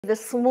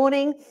this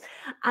morning,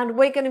 and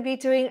we're going to be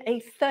doing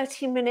a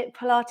 30-minute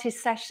Pilates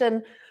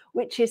session,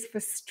 which is for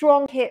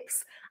strong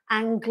hips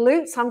and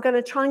glutes. I'm going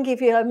to try and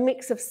give you a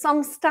mix of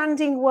some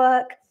standing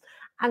work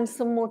and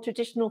some more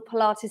traditional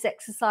Pilates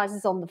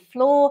exercises on the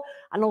floor,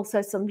 and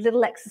also some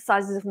little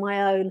exercises of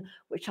my own,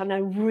 which I know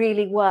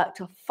really work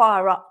to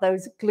fire up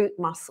those glute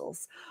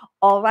muscles.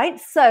 All right,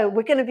 so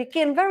we're going to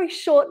begin very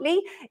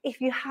shortly. If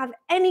you have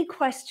any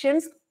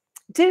questions,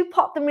 do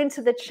pop them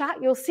into the chat.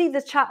 You'll see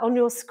the chat on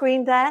your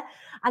screen there.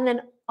 And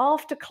then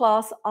after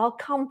class, I'll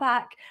come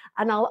back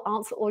and I'll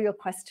answer all your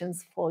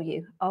questions for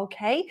you.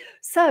 Okay,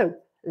 so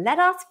let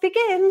us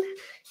begin.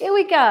 Here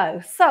we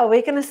go. So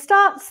we're going to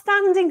start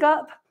standing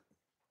up.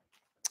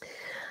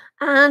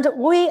 And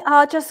we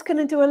are just going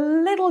to do a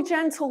little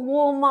gentle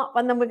warm up,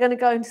 and then we're going to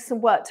go into some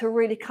work to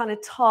really kind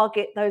of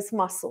target those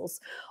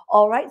muscles.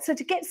 All right, so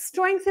to get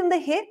strength in the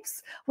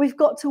hips, we've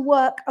got to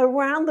work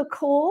around the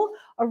core,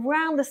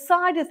 around the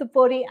side of the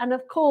body, and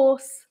of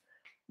course,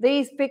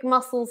 these big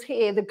muscles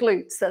here, the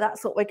glutes. So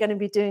that's what we're going to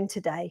be doing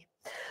today.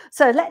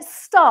 So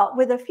let's start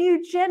with a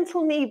few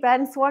gentle knee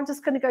bends. So I'm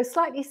just going to go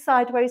slightly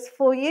sideways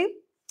for you.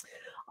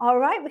 All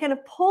right, we're going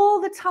to pull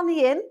the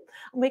tummy in,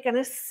 and we're going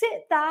to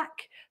sit back.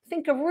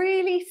 Think of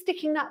really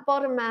sticking that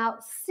bottom out,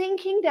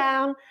 sinking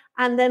down,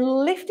 and then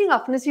lifting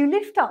up. And as you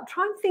lift up,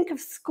 try and think of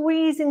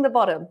squeezing the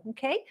bottom,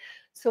 okay?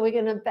 So we're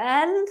going to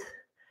bend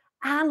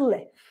and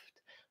lift,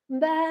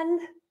 bend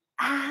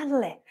and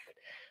lift,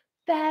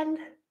 bend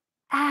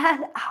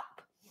and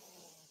up.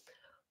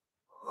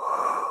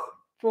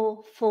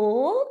 For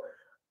 4,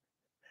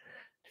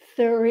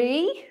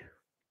 3,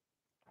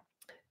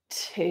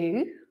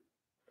 2,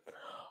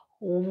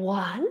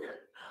 1.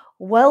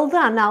 Well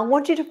done. Now I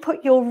want you to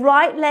put your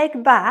right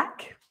leg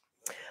back,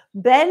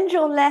 bend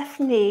your left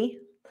knee,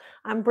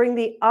 and bring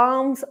the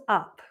arms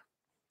up.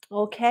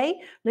 Okay?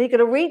 Now you're going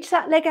to reach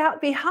that leg out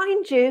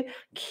behind you,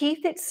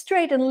 keep it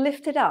straight and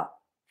lift it up.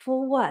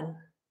 For 1,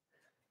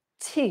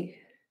 2,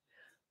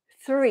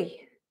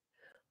 3,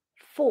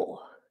 4,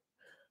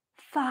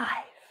 5,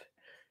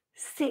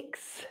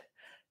 6,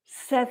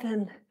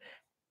 7,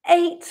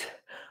 8.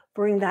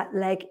 Bring that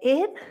leg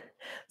in.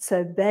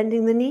 So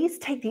bending the knees,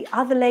 take the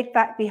other leg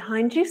back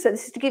behind you. So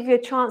this is to give you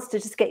a chance to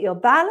just get your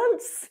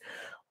balance.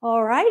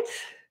 All right.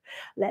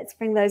 Let's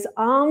bring those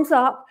arms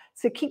up.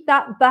 So keep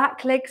that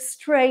back leg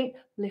straight.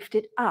 Lift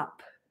it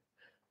up.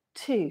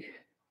 2,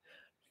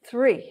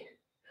 3,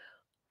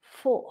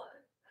 4,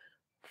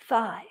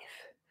 5,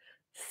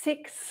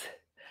 6,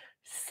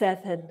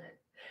 7,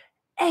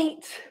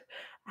 8.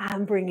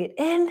 And bring it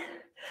in.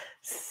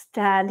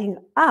 Standing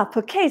up.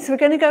 Okay, so we're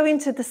going to go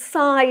into the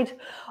side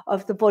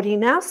of the body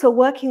now. So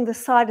working the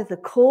side of the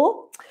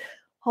core.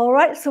 All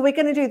right, so we're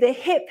going to do the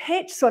hip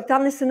hitch. So I've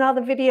done this in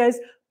other videos.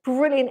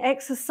 Brilliant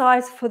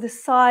exercise for the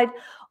side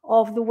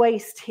of the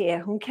waist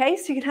here. Okay,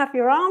 so you can have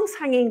your arms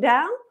hanging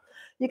down.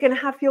 You're going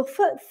to have your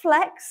foot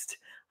flexed,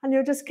 and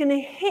you're just going to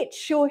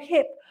hitch your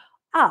hip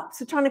up.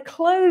 So trying to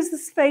close the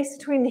space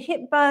between the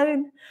hip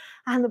bone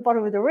and the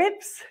bottom of the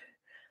ribs,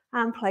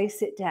 and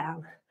place it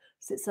down.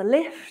 So it's a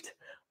lift,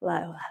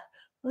 lower,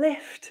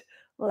 lift,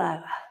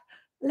 lower,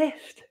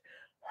 lift,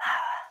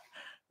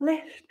 lower,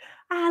 lift,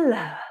 and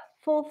lower.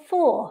 For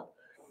 4,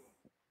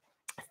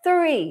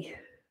 3,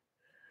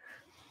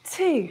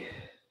 2,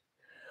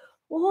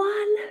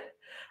 1,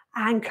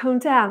 and come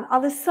down.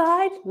 Other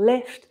side,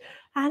 lift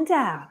and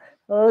down,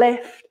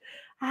 lift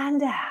and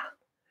down.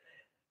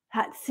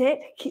 That's it.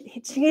 Keep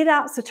hitching it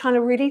out. So trying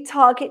to really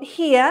target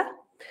here.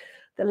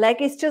 The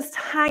leg is just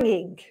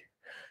hanging.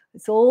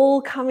 It's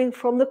all coming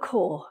from the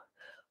core.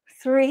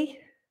 3,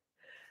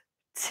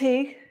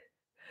 2,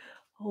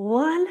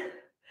 1,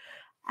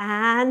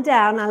 and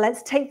down. Now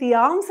let's take the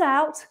arms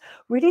out,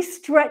 really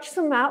stretch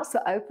them out, so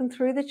open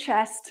through the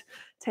chest.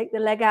 Take the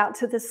leg out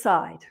to the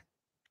side.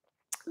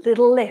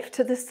 Little lift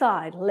to the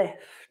side,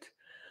 lift.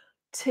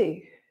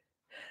 2,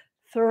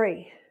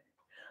 3,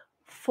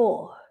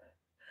 4,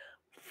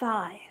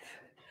 5,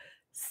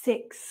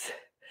 6,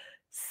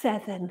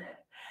 7,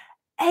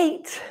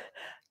 8.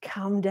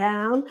 Come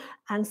down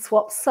and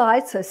swap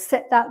sides. So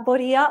set that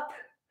body up.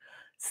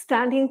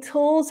 Standing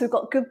tall, so we've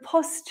got good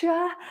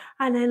posture.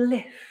 And then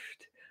lift.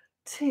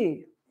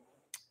 2,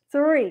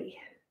 3,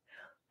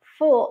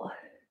 4,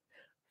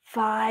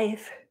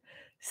 5,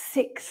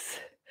 6,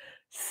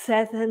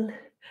 7,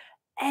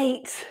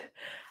 8.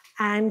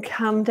 And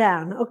come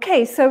down.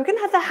 Okay, so we're going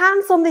to have the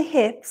hands on the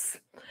hips.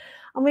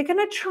 And we're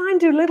going to try and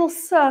do little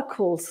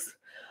circles.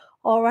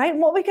 All right, and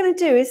what we're going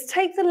to do is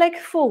take the leg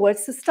forward.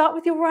 So start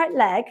with your right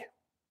leg.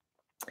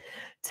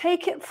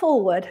 Take it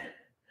forward,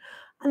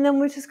 and then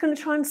we're just going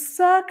to try and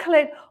circle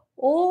it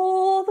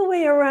all the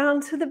way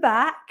around to the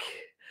back.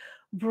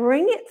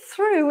 Bring it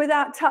through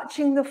without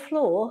touching the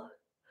floor,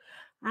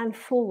 and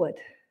forward.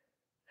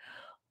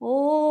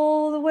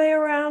 All the way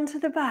around to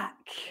the back.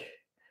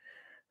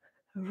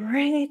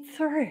 Bring it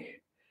through,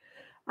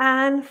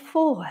 and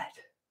forward.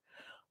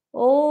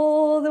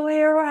 All the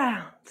way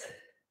around.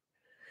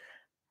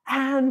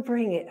 And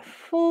bring it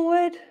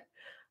forward.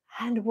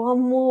 And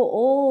one more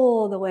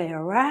all the way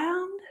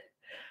around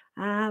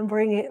And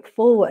bring it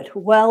forward.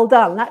 Well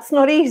done. That's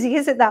not easy,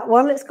 is it, that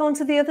one? Let's go on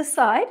to the other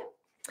side.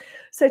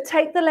 So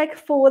take the leg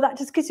forward. That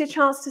just gives you a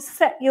chance to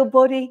set your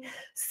body,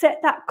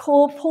 set that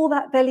core, pull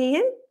that belly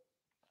in.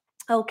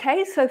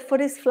 Okay, so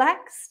foot is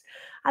flexed.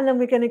 And then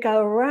we're going to go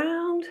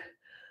around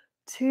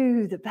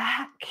to the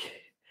back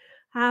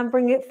and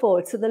bring it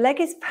forward. So the leg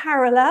is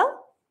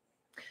parallel.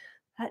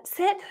 That's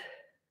it.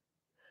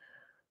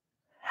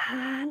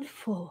 And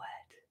forward.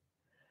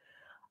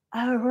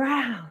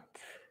 Around.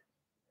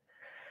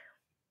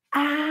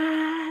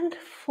 And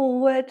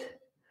forward.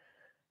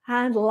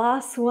 And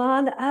last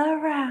one,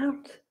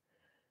 around.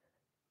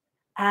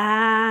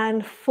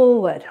 And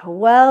forward.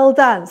 Well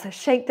done. So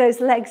shake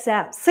those legs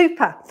out.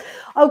 Super.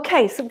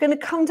 Okay, so we're going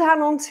to come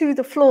down onto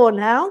the floor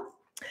now.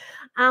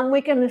 And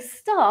we're going to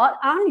start,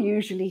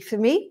 unusually for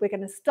me, we're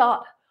going to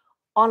start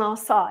on our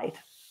side.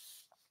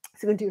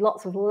 So we're going to do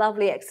lots of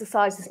lovely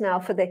exercises now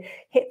for the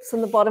hips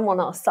and the bottom on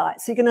our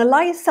side. So you're going to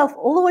lie yourself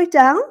all the way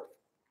down.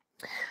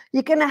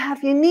 You're going to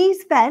have your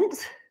knees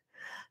bent.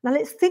 Now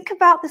let's think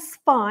about the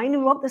spine. We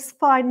want the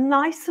spine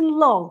nice and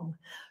long.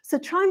 So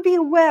try and be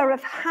aware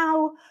of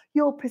how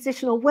your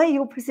position or where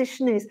your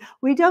position is.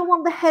 We don't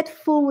want the head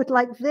forward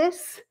like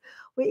this.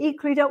 We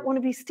equally don't want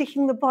to be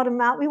sticking the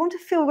bottom out. We want to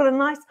feel we've got a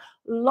nice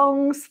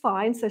long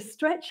spine. So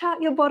stretch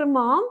out your bottom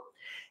arm.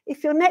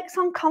 If your neck's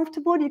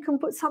uncomfortable, you can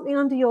put something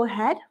under your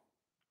head.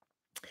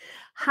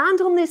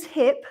 Hand on this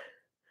hip.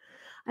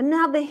 And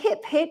now the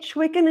hip hitch,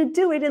 we're going to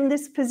do it in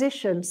this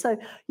position. So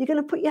you're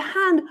going to put your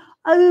hand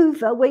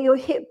over where your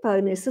hip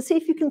bone is. So see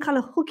if you can kind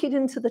of hook it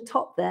into the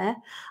top there.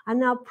 And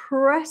now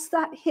press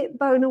that hip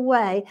bone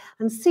away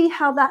and see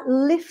how that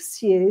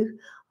lifts you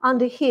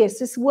under here.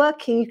 So it's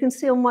working. You can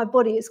see on my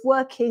body, it's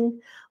working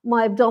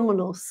my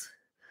abdominals.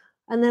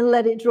 And then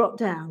let it drop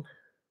down.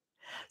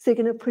 So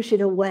you're going to push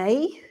it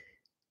away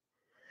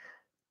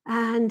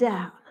and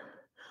down.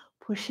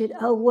 Push it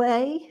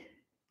away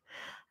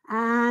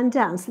and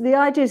down. So the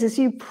idea is as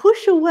you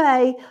push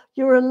away,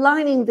 you're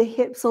aligning the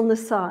hips on the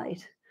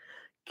side.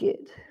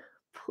 Good.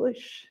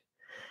 Push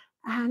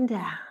and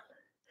down.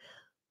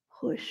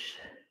 Push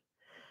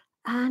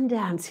and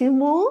down. 2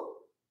 more.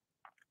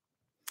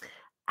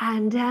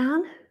 And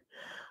down.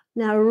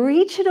 Now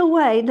reach it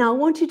away. Now I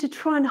want you to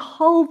try and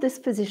hold this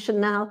position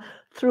now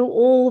through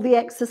all the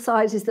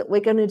exercises that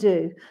we're going to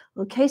do.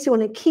 Okay, so you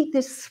want to keep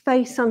this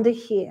space under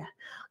here.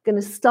 Going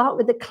to start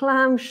with the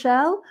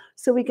clamshell.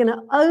 So we're going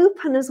to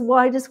open as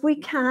wide as we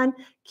can,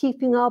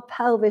 keeping our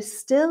pelvis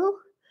still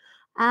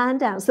and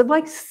down. So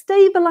by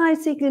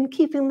stabilizing and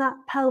keeping that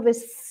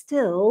pelvis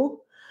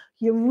still,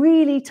 you're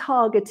really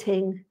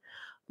targeting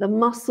the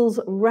muscles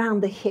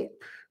around the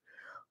hip.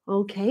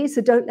 Okay,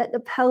 so don't let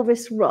the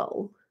pelvis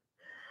roll.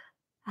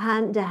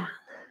 And down.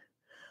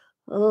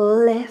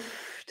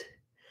 Lift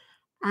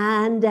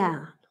and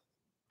down.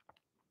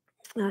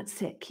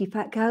 That's it. Keep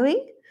that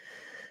going.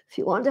 If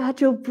you want to add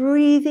your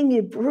breathing,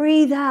 you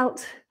breathe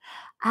out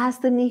as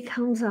the knee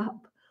comes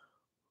up.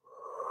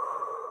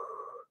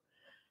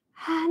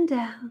 And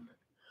down.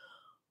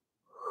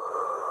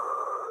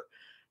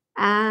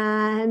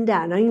 And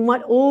down. Now you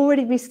might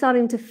already be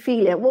starting to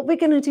feel it. What we're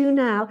going to do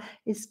now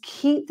is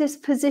keep this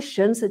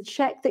position. So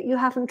check that you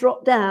haven't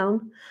dropped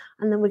down.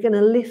 And then we're going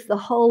to lift the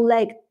whole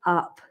leg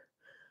up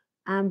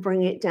and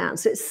bring it down.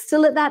 So it's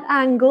still at that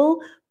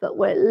angle, but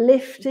we're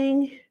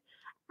lifting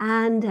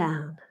and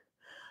down.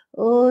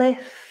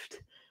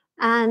 Lift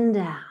and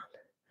down.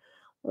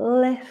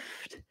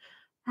 Lift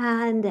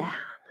and down.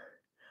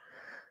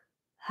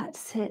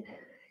 That's it.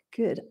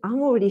 Good.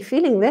 I'm already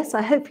feeling this.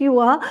 I hope you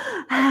are.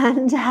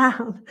 And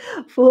down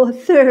for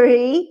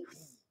 3,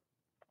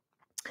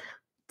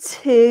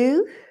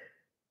 2,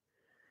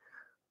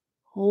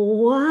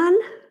 1.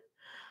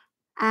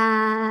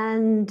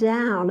 And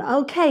down.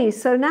 Okay,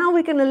 so now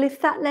we're going to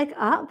lift that leg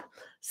up,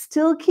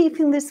 still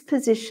keeping this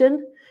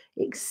position,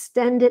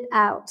 extend it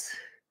out.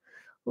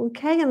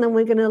 Okay, and then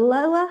we're going to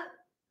lower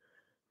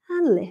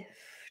and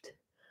lift,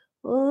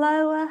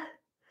 lower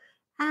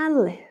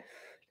and lift,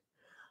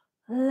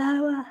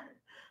 lower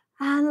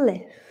and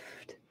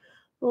lift,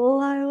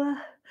 lower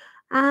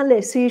and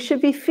lift. So you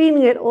should be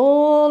feeling it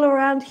all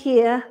around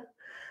here.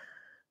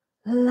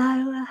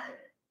 Lower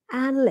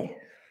and lift,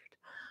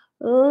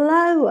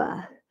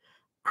 lower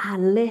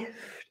and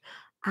lift,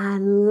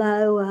 and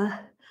lower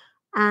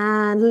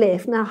and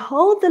lift. Now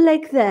hold the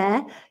leg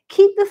there.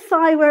 Keep the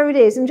thigh where it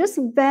is and just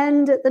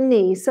bend at the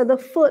knee. So the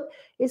foot,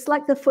 it's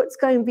like the foot's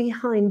going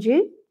behind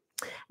you.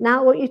 Now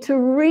I want you to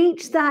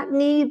reach that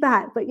knee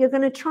back, but you're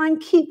going to try and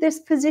keep this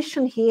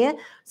position here.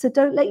 So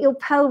don't let your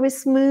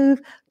pelvis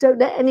move. Don't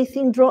let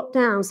anything drop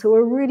down. So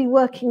we're really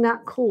working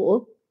that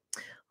core.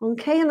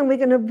 Okay, and then we're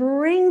going to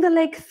bring the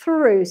leg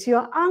through. So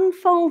you're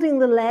unfolding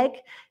the leg,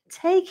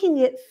 taking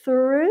it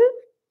through.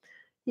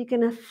 You're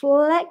going to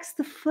flex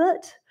the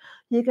foot.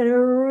 You're going to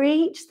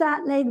reach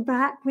that leg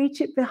back,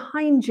 reach it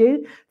behind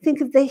you.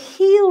 Think of the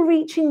heel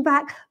reaching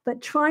back,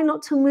 but try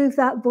not to move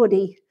that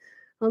body.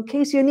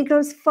 Okay, so you only go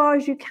as far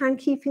as you can,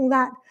 keeping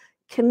that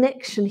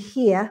connection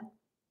here.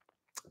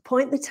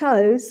 Point the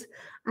toes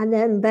and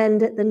then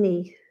bend at the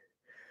knee.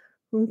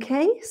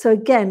 Okay, so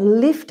again,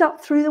 lift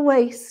up through the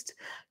waist,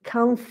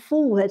 come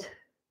forward,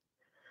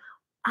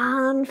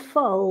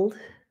 unfold,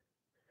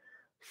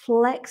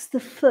 flex the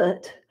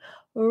foot,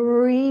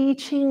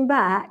 reaching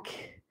back,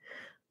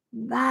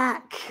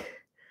 back,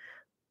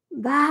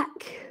 back,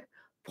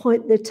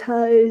 point the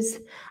toes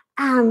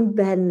and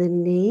bend the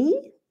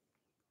knee.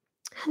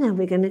 And then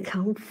we're going to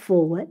come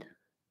forward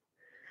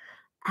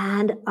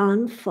and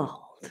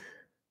unfold,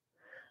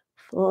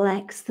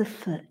 flex the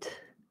foot,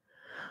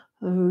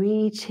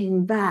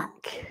 reaching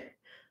back,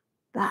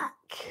 back,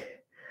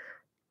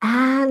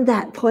 and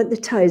that, point the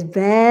toes,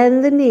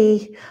 bend the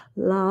knee.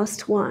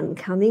 Last one,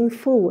 coming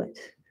forward,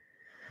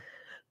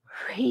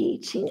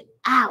 reaching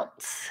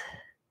out,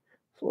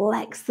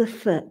 flex the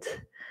foot,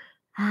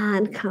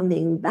 and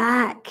coming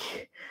back,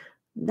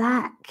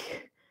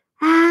 back,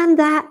 and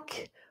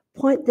back.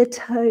 Point the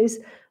toes,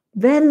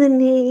 bend the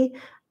knee,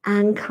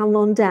 and come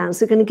on down.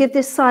 So we're going to give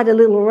this side a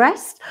little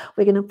rest.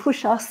 We're going to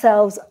push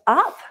ourselves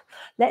up.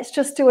 Let's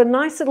just do a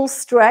nice little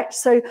stretch.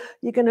 So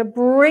you're going to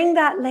bring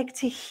that leg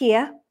to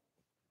here.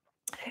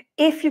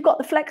 If you've got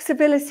the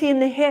flexibility in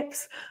the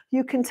hips,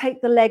 you can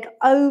take the leg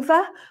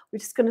over. We're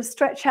just going to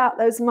stretch out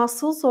those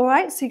muscles, all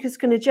right? So you're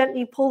just going to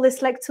gently pull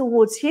this leg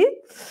towards you.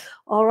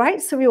 All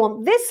right, so we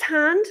want this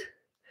hand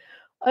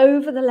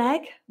over the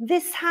leg,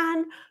 this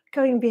hand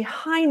going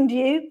behind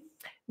you.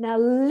 Now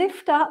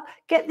lift up,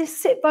 get this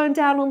sit bone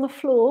down on the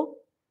floor.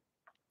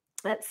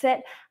 That's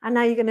it. And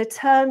now you're going to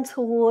turn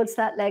towards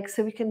that leg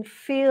so we can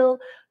feel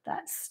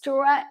that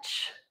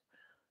stretch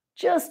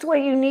just where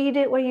you need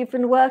it, where you've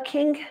been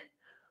working.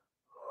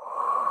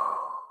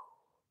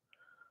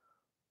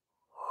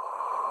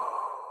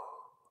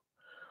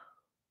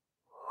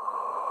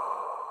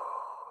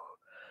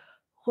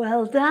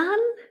 Well done.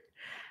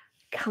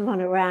 Come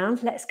on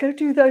around. Let's go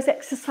do those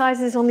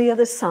exercises on the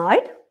other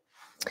side.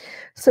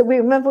 So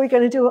remember, we're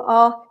going to do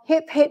our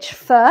hip hitch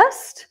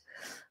first.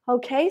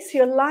 Okay, so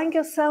you're lying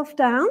yourself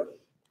down,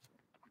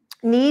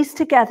 knees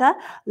together,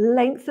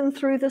 lengthen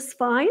through the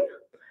spine,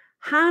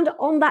 hand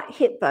on that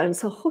hip bone.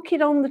 So hook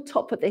it on the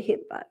top of the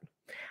hip bone.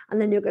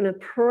 And then you're going to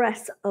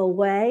press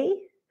away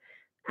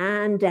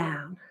and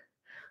down.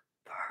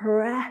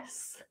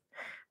 Press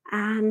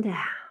and down.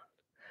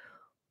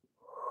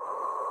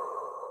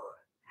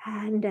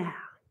 And down.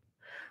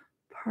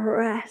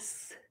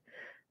 Press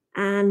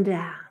and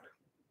down.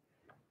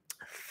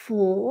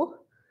 4,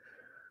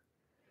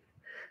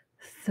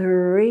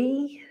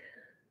 3,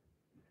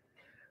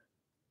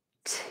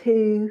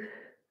 2,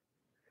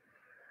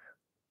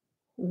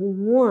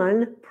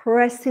 1.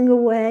 Pressing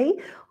away.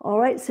 All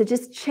right, so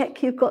just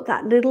check you've got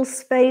that little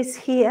space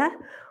here.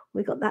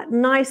 We've got that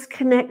nice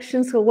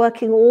connection, so we're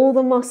working all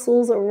the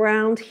muscles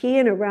around here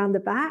and around the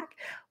back.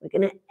 We're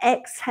going to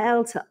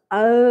exhale to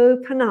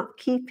open up,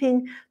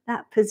 keeping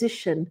that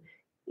position.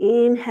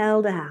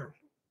 Inhale down.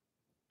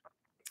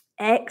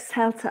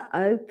 Exhale to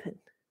open.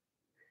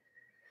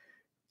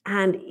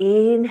 And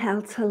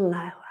inhale to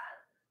lower.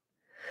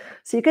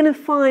 So you're going to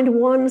find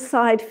one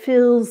side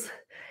feels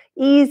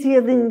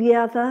easier than the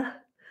other.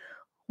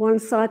 One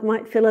side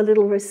might feel a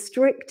little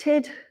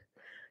restricted.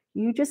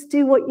 You just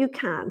do what you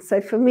can.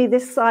 So for me,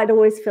 this side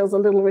always feels a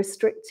little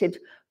restricted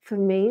for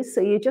me.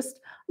 So you just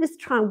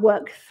try and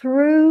work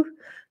through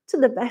to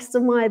the best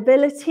of my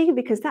ability,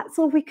 because that's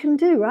all we can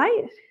do,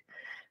 right?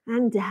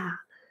 And down.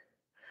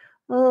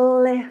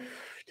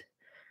 Lift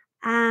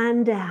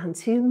and down.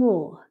 2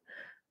 more.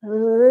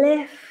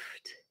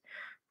 Lift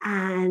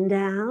and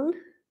down.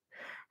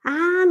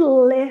 And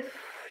lift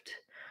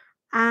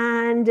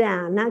and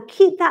down. Now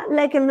keep that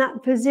leg in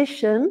that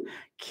position.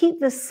 Keep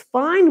the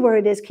spine where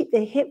it is. Keep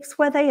the hips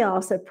where they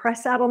are. So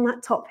press out on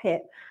that top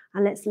hip.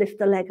 And let's lift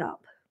the leg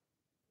up.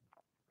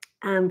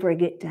 And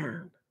bring it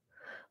down.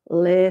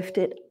 Lift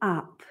it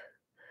up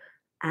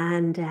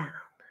and down.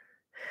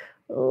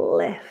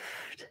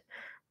 Lift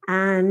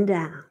and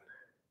down.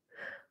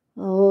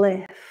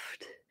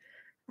 Lift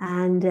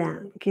and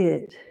down.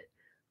 Good.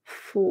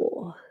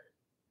 4,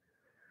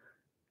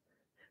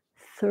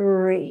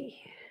 3,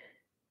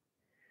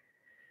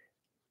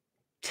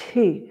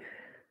 2,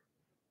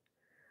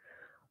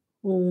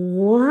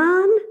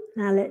 1.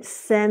 Now let's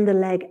send the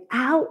leg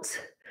out.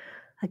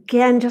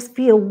 Again, just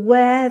be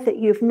aware that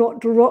you've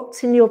not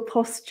dropped in your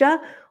posture.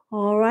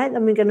 All right,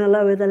 then we're going to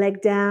lower the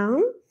leg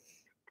down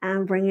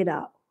and bring it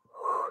up.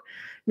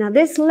 Now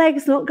this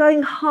leg's not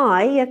going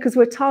high, because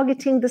we're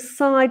targeting the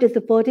side of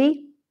the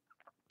body.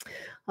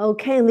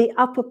 Okay, in the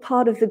upper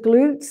part of the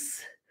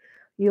glutes.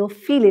 You'll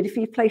feel it. If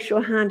you place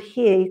your hand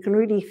here, you can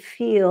really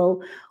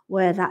feel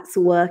where that's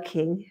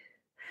working.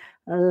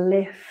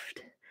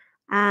 Lift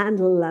and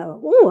lower.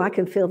 Oh, I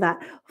can feel that.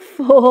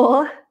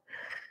 4,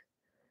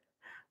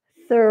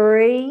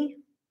 3,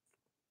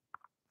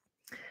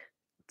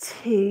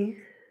 2,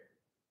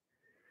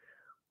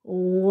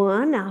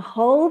 1. Now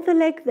hold the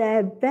leg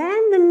there,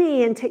 bend the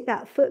knee and take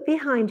that foot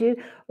behind you.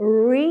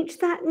 Reach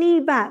that knee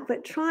back,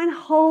 but try and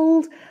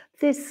hold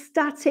this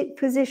static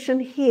position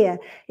here.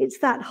 It's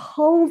that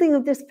holding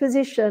of this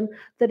position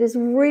that is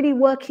really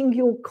working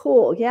your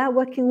core, yeah?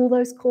 Working all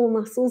those core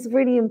muscles,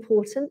 really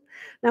important.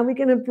 Now we're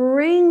going to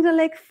bring the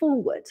leg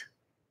forward.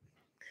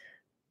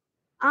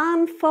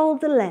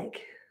 Unfold the leg.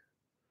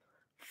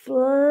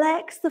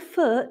 Flex the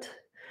foot,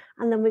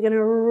 and then we're going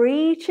to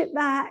reach it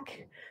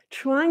back.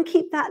 Try and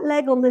keep that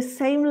leg on the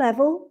same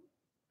level.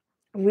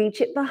 Reach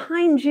it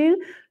behind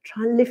you.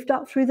 Try and lift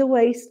up through the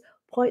waist.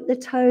 Point the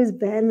toes,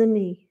 bend the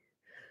knee.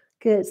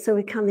 Good. So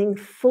we're coming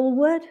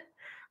forward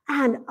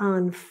and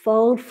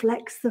unfold.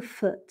 Flex the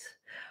foot.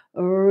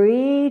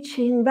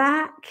 Reaching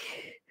back,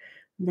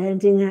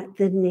 bending at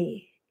the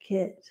knee.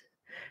 Good.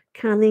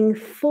 Coming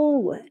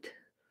forward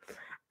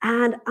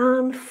and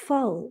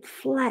unfold.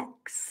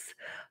 Flex.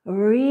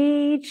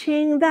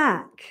 Reaching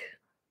back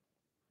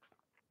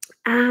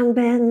and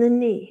bend the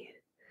knee.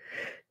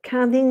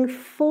 Coming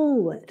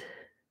forward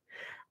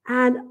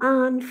and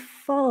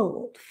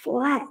unfold,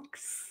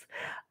 flex,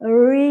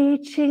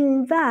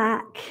 reaching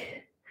back,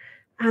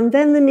 and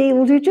bend the knee.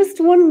 We'll do just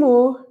one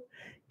more.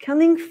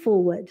 Coming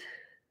forward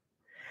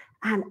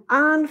and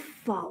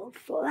unfold,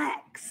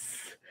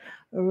 flex,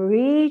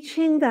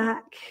 reaching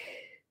back,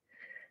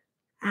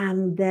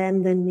 and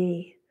bend the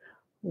knee.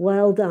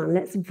 Well done.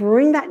 Let's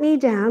bring that knee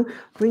down.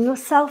 Bring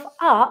yourself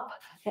up.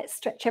 Let's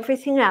stretch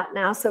everything out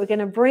now. So we're going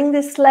to bring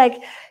this leg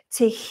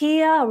to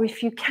here, or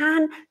if you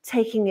can,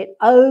 taking it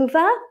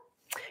over.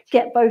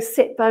 Get both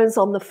sit bones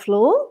on the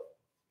floor.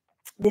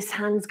 This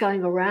hand's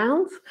going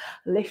around.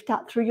 Lift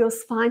up through your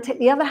spine. Take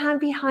the other hand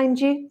behind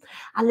you,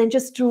 and then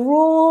just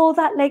draw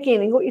that leg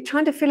in. And what you're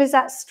trying to feel is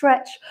that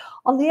stretch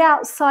on the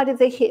outside of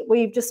the hip where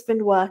you've just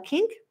been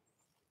working.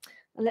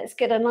 And let's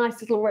get a nice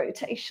little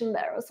rotation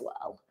there as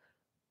well.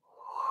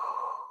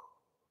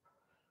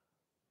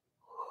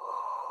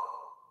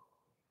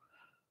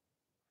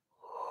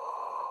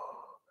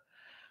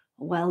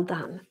 Well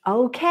done.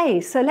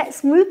 Okay, so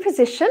let's move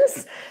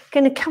positions.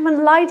 Going to come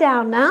and lie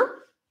down now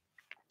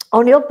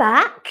on your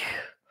back.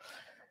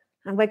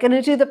 And we're going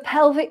to do the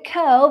pelvic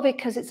curl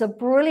because it's a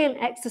brilliant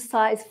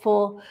exercise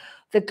for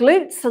the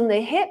glutes and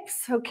the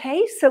hips.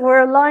 Okay, so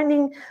we're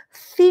aligning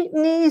feet,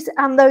 knees,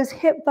 and those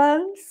hip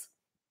bones.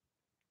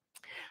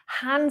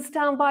 Hands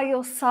down by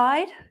your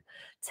side.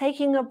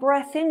 Taking a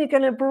breath in, you're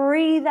going to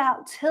breathe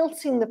out,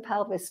 tilting the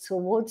pelvis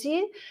towards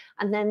you,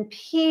 and then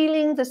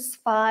peeling the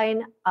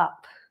spine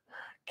up.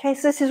 Okay,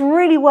 so this is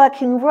really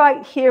working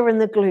right here in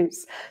the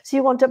glutes. So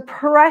you want to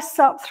press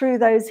up through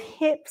those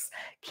hips,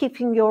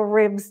 keeping your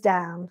ribs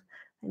down.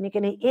 And you're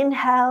going to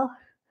inhale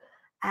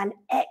and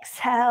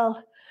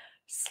exhale,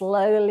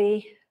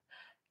 slowly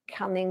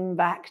coming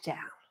back down.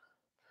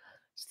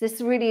 So this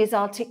really is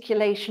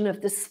articulation of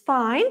the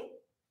spine.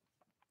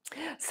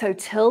 So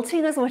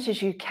tilting as much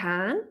as you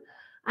can,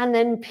 and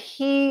then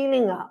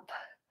peeling up.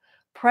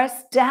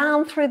 Press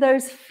down through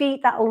those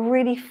feet. That will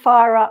really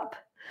fire up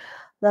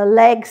the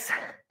legs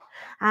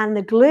and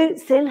the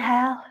glutes.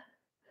 Inhale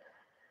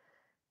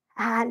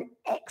and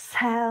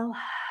exhale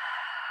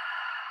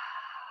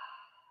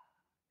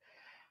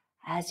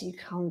as you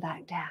come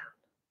back down.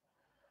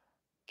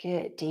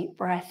 Good. Deep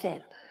breath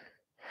in.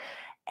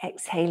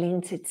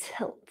 Exhaling to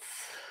tilt.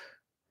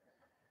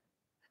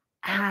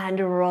 And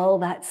roll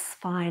that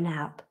spine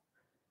out.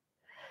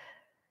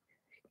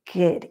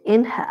 Good.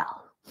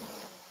 Inhale.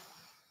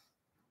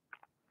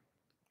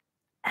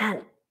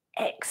 And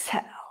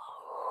exhale.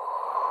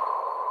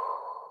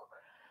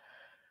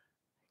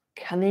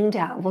 Coming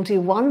down. We'll do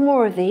one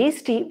more of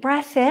these. Deep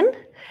breath in.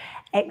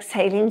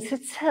 Exhaling to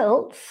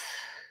tilt.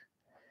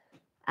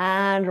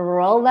 And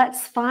roll that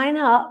spine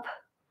up.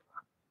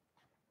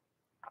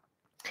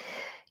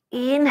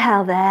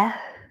 Inhale there.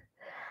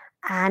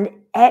 And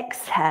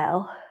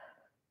exhale.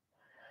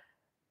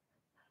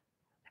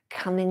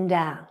 Coming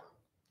down.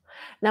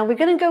 Now we're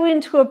going to go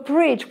into a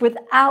bridge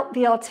without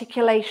the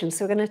articulation.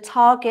 So we're going to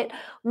target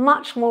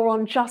much more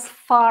on just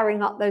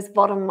firing up those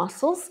bottom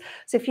muscles.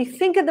 So if you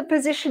think of the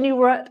position you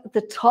were at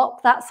the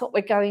top, that's what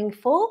we're going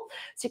for.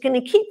 So you're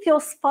going to keep your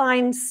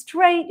spine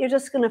straight. You're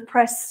just going to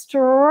press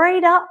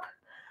straight up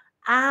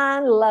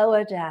and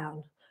lower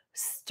down.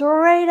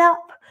 Straight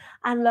up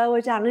and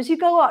lower down. As you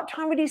go up,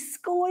 try and really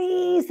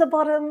squeeze the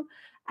bottom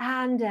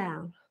and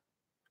down.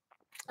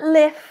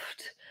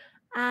 Lift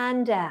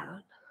and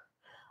down.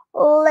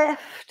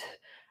 Lift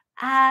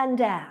and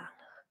down.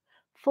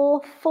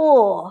 For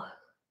 4,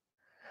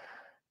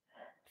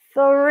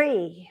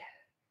 3,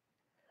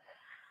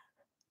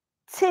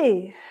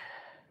 2,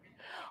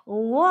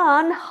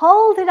 1.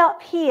 Hold it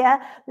up here.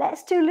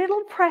 Let's do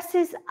little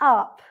presses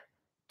up.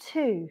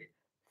 2,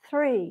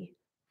 3,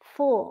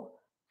 4,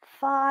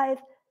 5,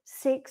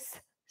 6,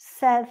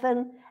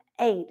 7,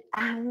 8.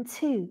 And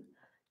 2,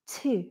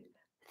 2,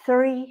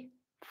 3,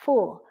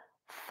 4,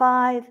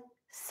 5,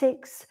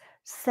 6,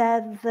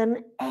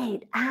 7,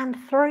 8. And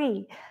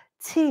 3,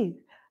 2,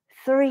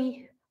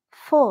 3,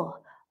 4,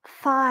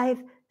 5,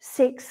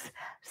 6,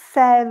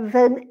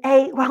 7,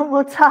 8. One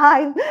more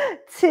time.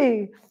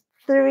 2,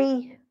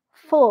 3,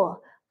 4,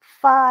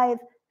 5,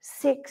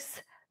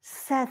 6,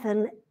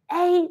 7,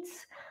 8.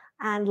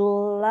 And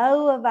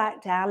lower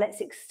back down.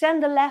 Let's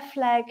extend the left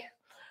leg.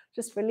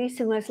 Just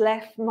releasing those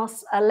leg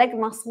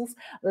muscles.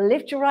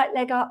 Lift your right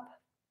leg up.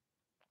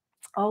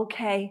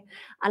 Okay,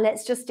 and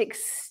let's just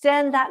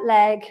extend that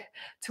leg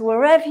to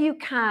wherever you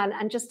can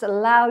and just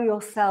allow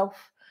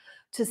yourself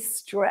to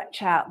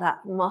stretch out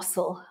that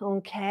muscle,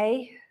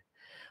 okay?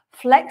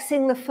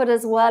 Flexing the foot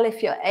as well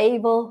if you're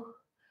able.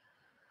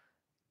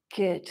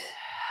 Good.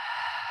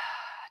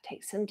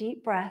 Take some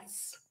deep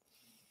breaths.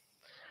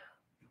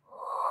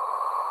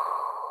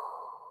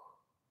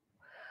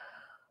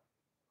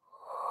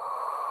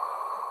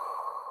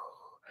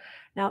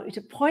 Now, I want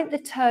you to point the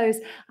toes,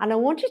 and I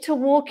want you to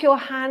walk your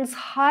hands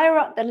higher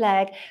up the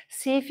leg.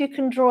 See if you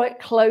can draw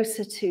it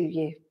closer to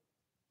you.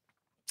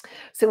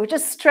 So we're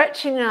just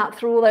stretching out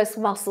through all those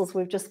muscles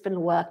we've just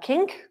been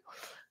working,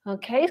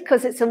 okay?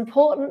 Because it's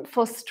important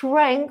for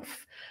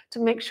strength to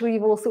make sure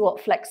you've also got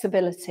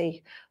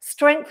flexibility.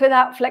 Strength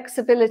without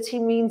flexibility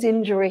means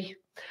injury,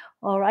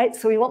 all right?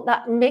 So we want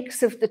that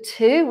mix of the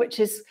two, which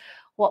is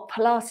what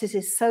Pilates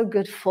is so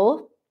good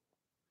for.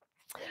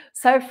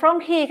 So from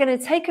here, you're going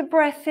to take a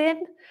breath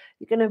in,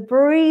 you're going to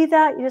breathe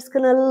out, you're just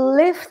going to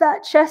lift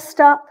that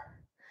chest up,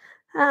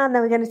 and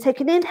then we're going to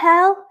take an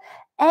inhale,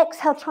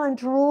 exhale, try and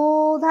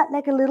draw that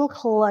leg a little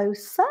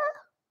closer,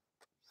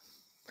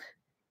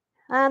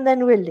 and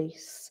then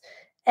release.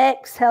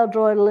 Exhale,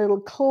 draw it a little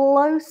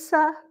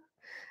closer,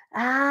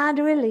 and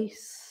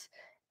release.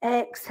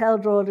 Exhale,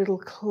 draw a little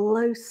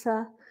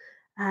closer,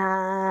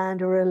 and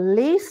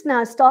release.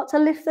 Now start to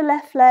lift the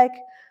left leg,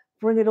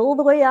 bring it all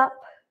the way up,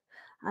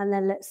 and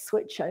then let's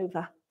switch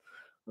over.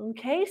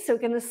 Okay, so we're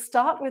going to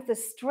start with the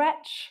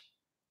stretch.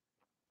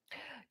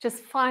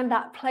 Just find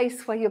that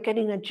place where you're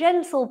getting a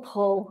gentle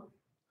pull.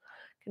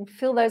 You can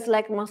feel those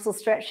leg muscles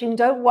stretching.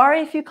 Don't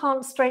worry if you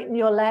can't straighten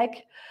your leg.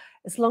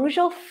 As long as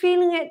you're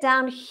feeling it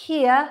down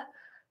here,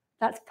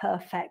 that's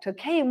perfect.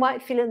 Okay, you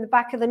might feel it in the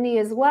back of the knee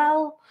as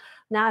well.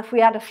 Now, if we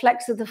add a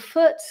flex of the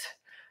foot,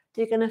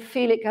 you're going to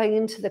feel it going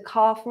into the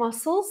calf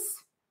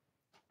muscles,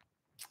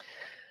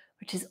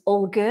 which is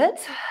all good.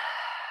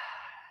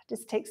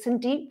 Just take some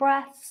deep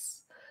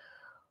breaths.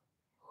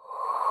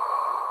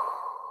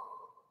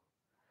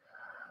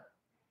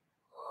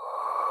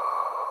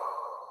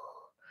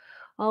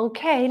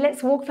 Okay,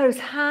 let's walk those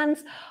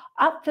hands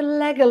up the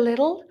leg a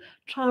little.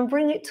 Try and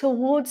bring it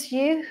towards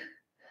you.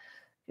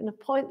 I'm going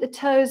to point the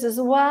toes as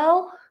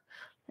well.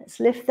 Let's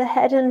lift the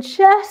head and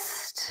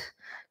chest.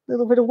 A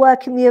little bit of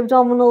work in the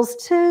abdominals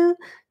too.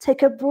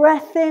 Take a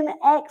breath in.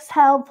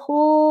 Exhale,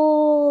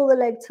 pull the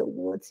leg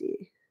towards you.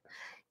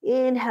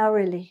 Inhale,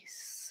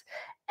 release.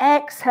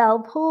 Exhale,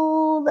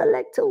 pull the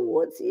leg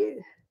towards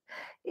you.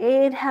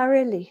 Inhale,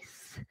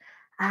 release.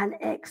 And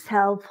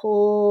exhale,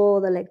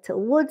 pull the leg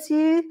towards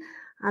you.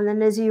 And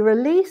then as you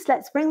release,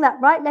 let's bring that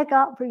right leg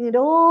up, bring it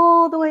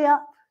all the way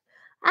up,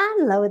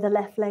 and lower the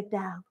left leg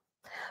down.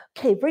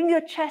 Okay, bring your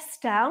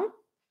chest down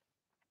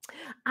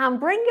and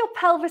bring your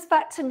pelvis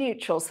back to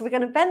neutral. So we're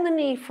going to bend the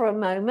knee for a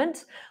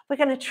moment. We're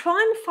going to try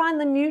and find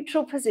the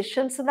neutral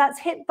position. So that's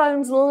hip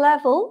bones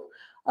level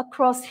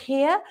across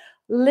here,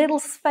 little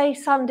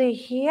space under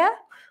here.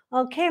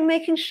 Okay,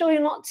 making sure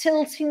you're not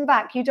tilting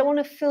back. You don't want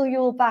to feel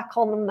your back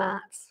on the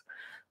mat.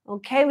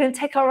 Okay, we're going to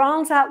take our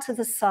arms out to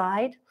the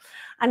side.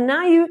 And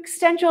now you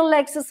extend your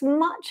legs as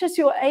much as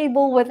you're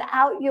able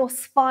without your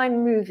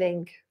spine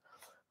moving.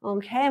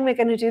 Okay, and we're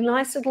going to do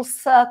nice little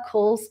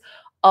circles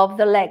of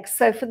the legs.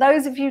 So for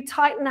those of you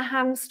tighten the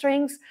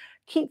hamstrings,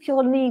 keep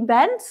your knee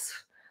bent.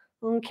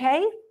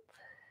 Okay.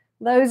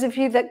 Those of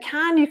you that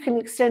can, you can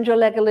extend your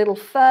leg a little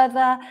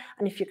further.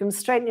 And if you can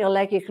straighten your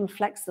leg, you can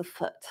flex the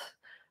foot.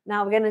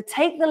 Now we're going to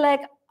take the leg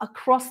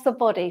across the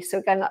body. So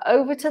we're going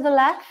over to the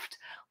left.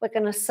 We're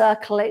going to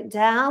circle it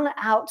down,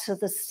 out to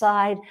the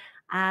side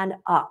and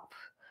up.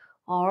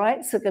 All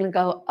right, so we're going to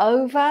go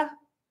over,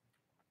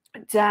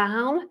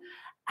 down,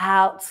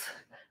 out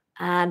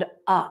and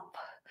up.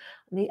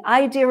 And the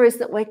idea is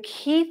that we're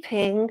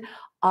keeping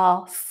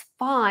our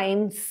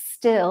spine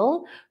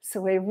still.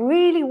 So we're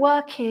really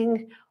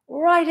working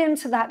right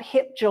into that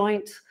hip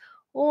joint,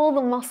 all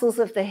the muscles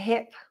of the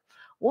hip.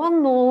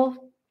 One more.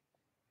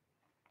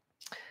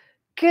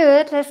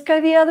 Good, let's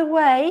go the other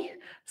way.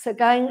 So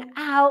going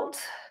out,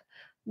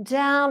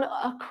 down,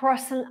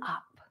 across and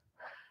up.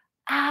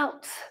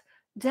 Out,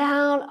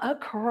 down,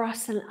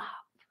 across and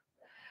up.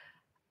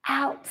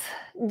 Out,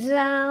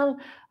 down,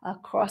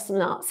 across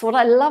and up. So what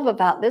I love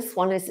about this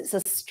one is it's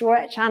a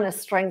stretch and a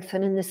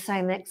strengthen in the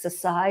same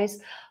exercise.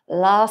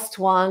 Last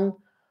one.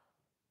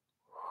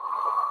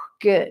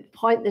 Good.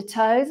 Point the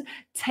toes.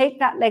 Take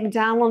that leg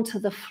down onto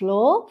the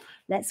floor.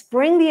 Let's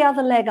bring the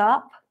other leg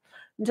up.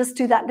 And just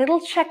do that little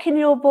check in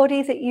your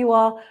body that you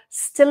are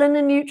still in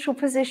a neutral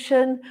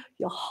position.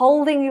 You're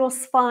holding your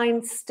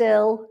spine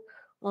still.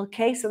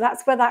 Okay, so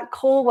that's where that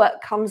core work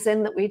comes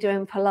in that we do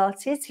in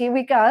Pilates. Here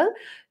we go.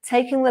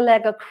 Taking the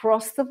leg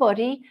across the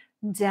body,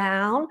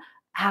 down,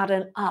 out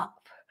and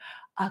up.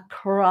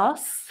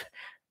 across,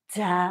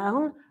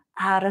 down,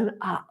 out and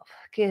up.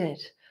 Good.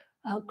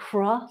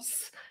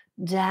 Across,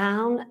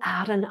 down,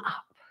 out and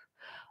up.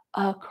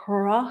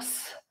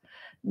 Across,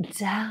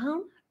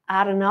 down,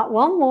 out and up.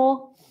 One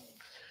more.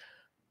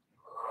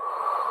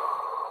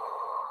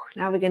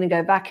 Now we're going to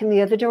go back in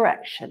the other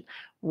direction.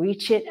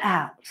 Reach it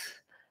out,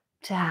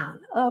 down,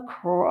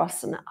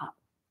 across and up.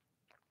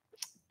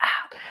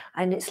 Out.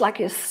 And it's like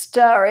you're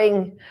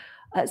stirring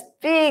a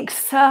big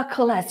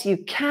circle as you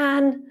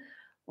can,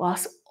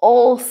 whilst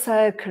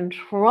also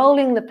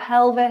controlling the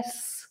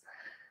pelvis.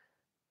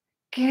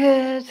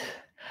 Good.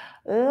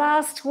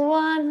 Last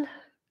one.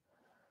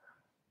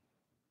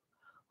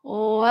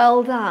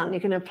 Well done. You're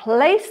going to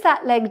place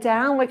that leg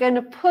down. We're going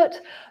to put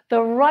the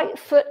right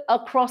foot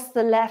across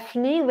the left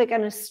knee. We're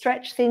going to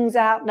stretch things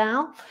out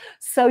now.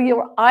 So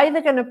you're either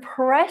going to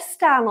press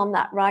down on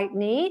that right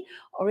knee,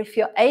 or if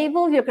you're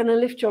able, you're going to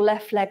lift your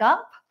left leg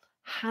up,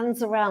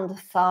 hands around the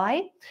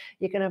thigh.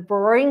 You're going to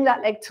bring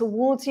that leg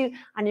towards you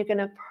and you're going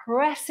to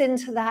press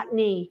into that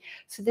knee.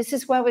 So this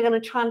is where we're going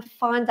to try and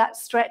find that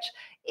stretch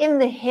in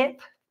the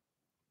hip.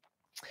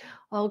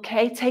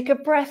 Okay, take a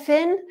breath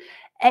in.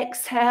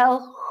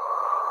 Exhale,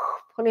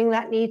 pulling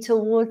that knee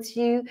towards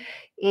you.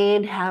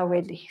 Inhale,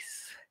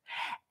 release.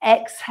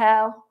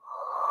 Exhale.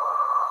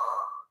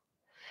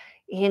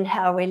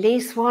 Inhale,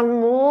 release. One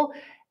more.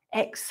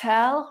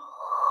 Exhale.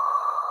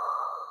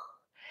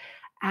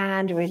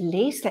 And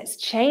release. Let's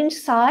change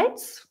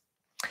sides.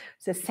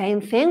 It's the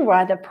same thing. We're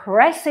either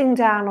pressing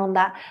down on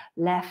that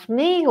left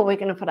knee, or we're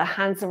going to put our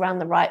hands around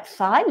the right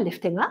thigh,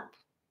 lifting up.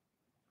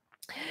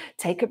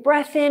 Take a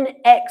breath in,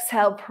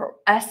 exhale,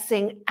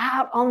 pressing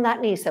out on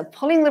that knee. So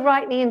pulling the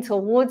right knee in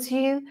towards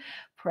you,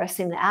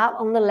 pressing out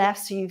on the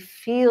left so you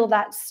feel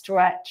that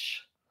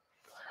stretch.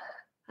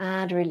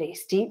 And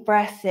release. Deep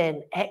breath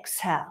in,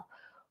 exhale.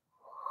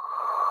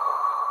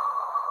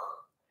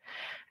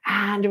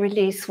 And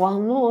release.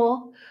 One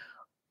more.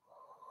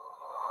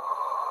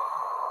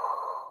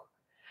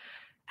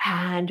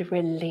 And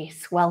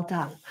release. Well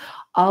done.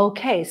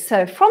 Okay,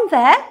 so from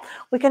there,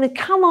 we're going to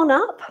come on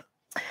up.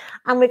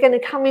 And we're going to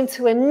come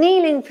into a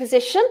kneeling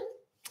position.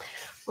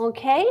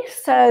 Okay,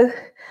 so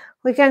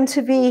we're going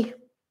to be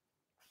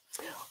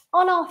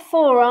on our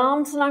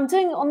forearms. And I'm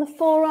doing it on the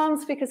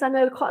forearms because I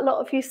know quite a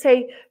lot of you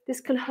say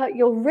this can hurt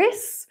your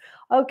wrists.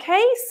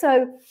 Okay,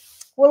 so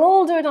we'll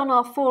all do it on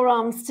our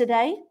forearms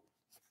today.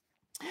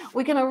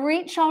 We're going to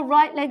reach our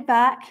right leg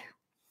back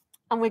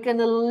and we're going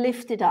to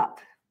lift it up.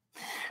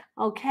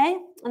 Okay,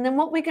 and then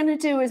what we're going to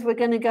do is we're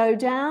going to go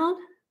down,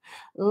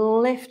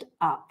 lift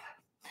up,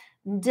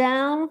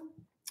 down,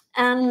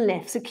 and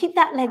lift. So keep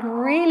that leg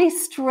really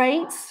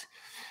straight.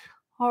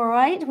 All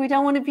right. We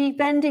don't want to be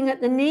bending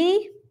at the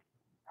knee.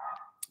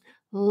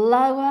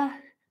 Lower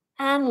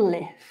and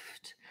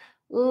lift.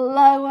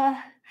 Lower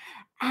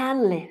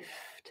and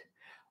lift.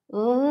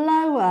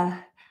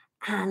 Lower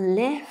and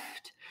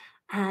lift.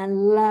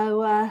 And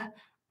lower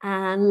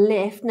and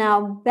lift.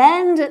 Now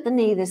bend at the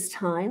knee this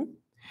time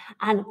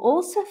and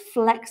also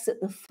flex at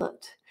the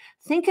foot.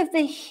 Think of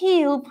the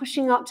heel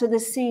pushing up to the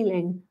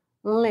ceiling.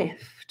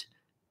 Lift.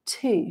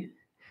 2,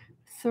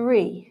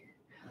 3,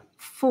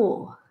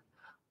 4,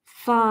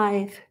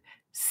 5,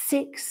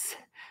 6,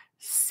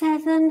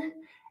 7,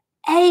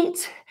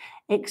 8.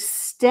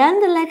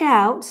 Extend the leg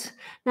out.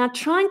 Now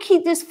try and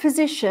keep this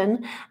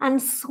position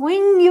and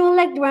swing your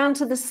leg round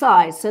to the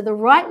side. So the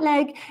right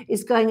leg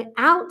is going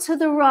out to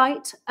the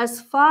right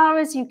as far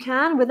as you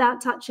can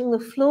without touching the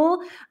floor.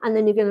 And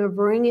then you're going to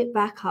bring it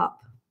back up.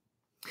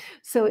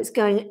 So it's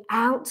going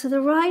out to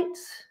the right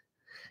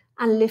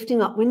and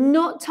lifting up. We're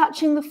not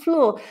touching the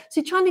floor. So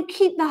you're trying to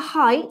keep the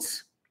height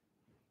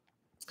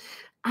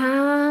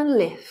and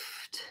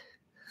lift.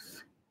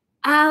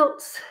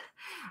 Out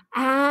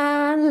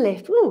and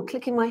lift. Ooh,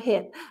 clicking my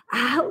hip.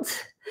 Out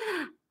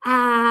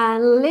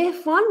and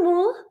lift. One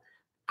more.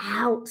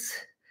 Out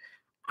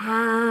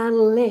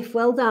and lift.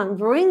 Well done.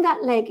 Bring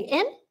that leg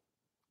in.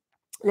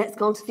 Let's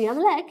go on to the other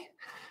leg.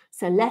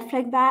 So left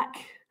leg back.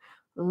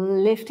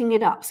 Lifting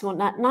it up. So want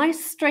that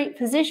nice straight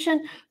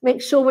position. Make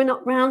sure we're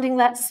not rounding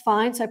that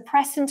spine. So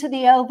press into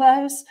the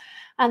elbows.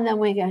 And then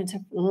we're going to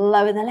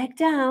lower the leg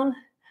down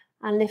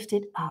and lift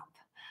it up.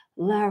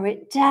 Lower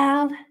it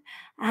down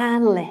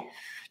and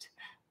lift.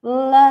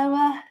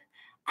 Lower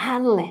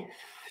and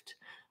lift.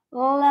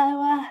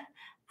 Lower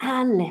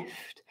and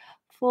lift.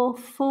 For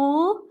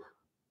 4,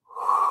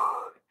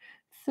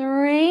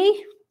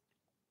 3,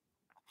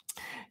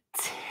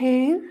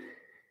 2,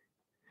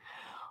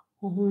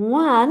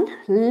 1,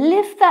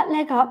 lift that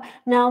leg up.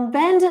 Now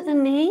bend at the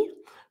knee,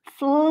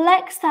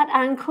 flex that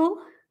ankle.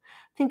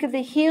 Think of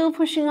the heel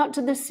pushing up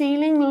to the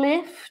ceiling.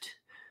 Lift.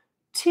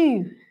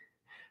 2,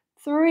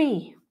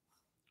 3,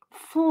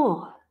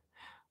 4,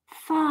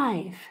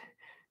 5,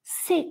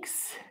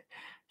 6,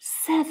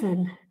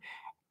 7,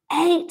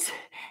 8.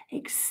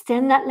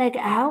 Extend that leg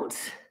out.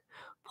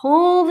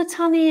 Pull the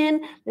tummy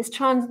in. Let's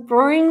try and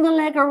bring the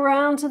leg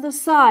around to the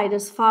side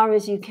as far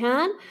as you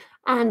can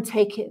and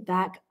take it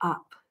back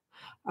up.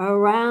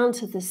 Around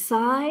to the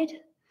side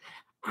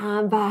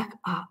and back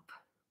up.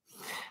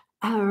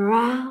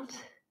 around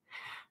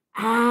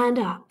and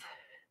up,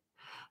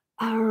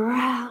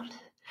 around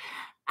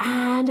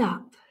and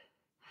up,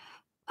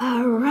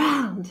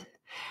 around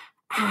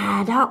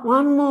and up.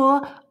 One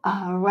more,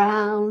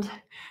 around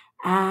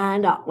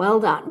and up. Well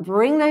done.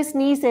 Bring those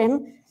knees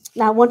in.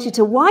 Now I want you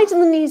to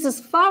widen the knees as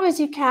far as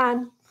you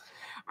can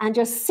and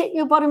just sit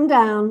your bottom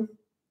down.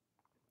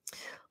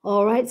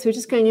 All right, so we're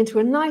just going into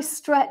a nice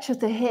stretch of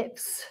the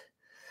hips.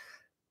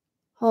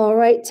 All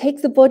right,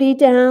 take the body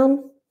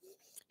down.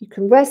 You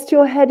can rest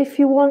your head if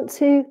you want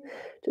to,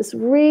 just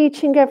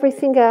reaching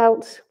everything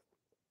out.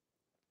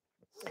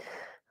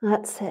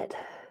 That's it.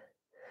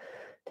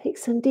 Take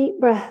some deep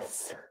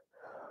breaths.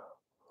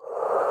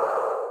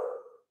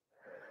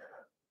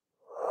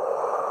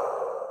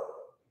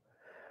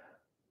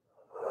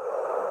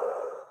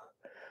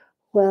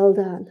 Well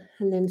done.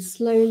 And then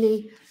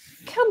slowly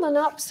come on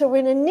up. So we're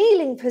in a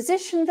kneeling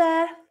position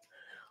there.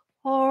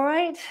 All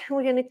right,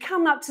 we're going to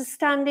come up to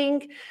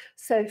standing.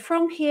 So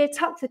from here,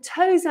 tuck the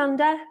toes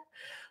under,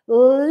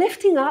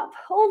 lifting up,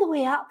 all the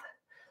way up,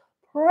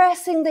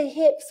 pressing the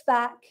hips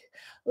back,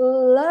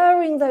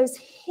 lowering those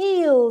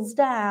heels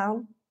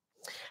down,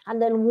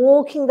 and then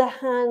walking the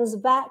hands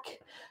back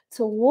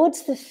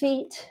towards the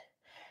feet.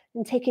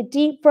 And take a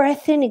deep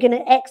breath in. You're going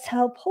to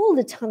exhale, pull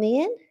the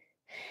tummy in,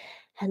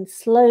 and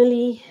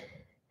slowly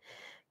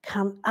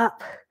come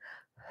up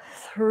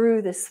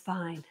through the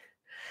spine.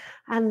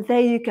 And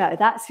there you go.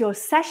 That's your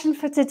session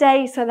for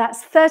today. So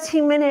that's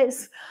 30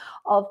 minutes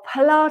of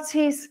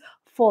Pilates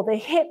for the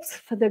hips,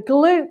 for the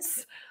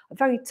glutes, a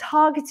very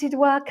targeted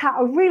workout.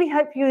 I really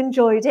hope you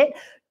enjoyed it.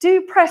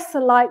 Do press the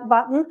like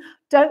button.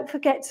 Don't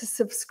forget to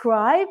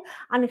subscribe.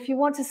 And if you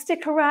want to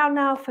stick around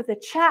now for the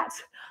chat,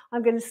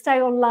 I'm going to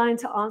stay online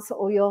to answer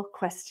all your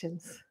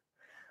questions.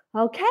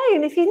 Okay,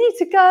 and if you need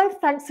to go,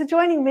 thanks for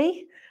joining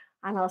me,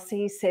 and I'll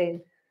see you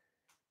soon.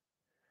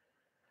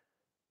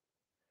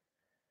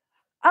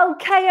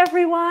 Okay,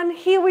 everyone,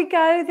 here we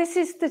go. This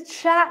is the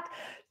chat.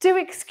 Do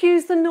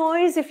excuse the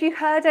noise if you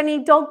heard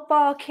any dog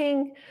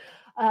barking,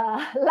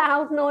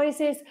 loud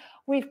noises.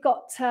 We've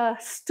got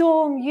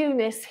Storm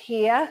Eunice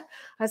here,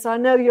 as I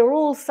know you're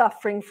all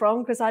suffering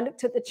from, because I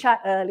looked at the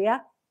chat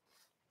earlier.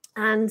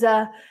 And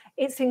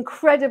it's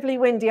incredibly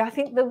windy. I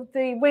think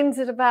the wind's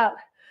at about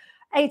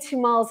 80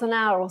 miles an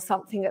hour or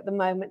something at the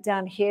moment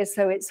down here,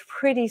 so it's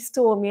pretty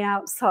stormy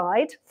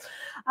outside.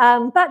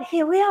 But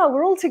here we are,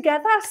 we're all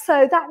together,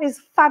 so that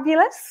is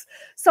fabulous.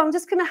 So I'm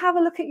just going to have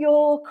a look at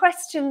your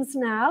questions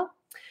now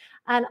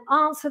and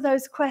answer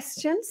those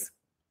questions.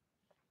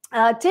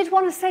 Did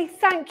want to say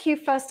thank you,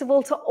 first of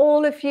all, to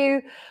all of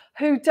you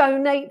who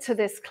donate to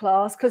this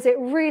class, because it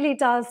really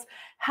does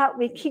help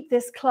me keep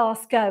this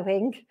class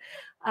going.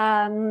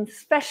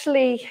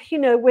 Especially, you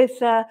know, with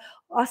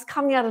us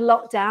coming out of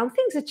lockdown,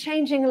 things are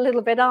changing a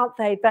little bit, aren't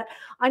they? But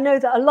I know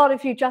that a lot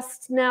of you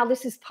just now,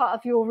 this is part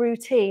of your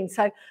routine.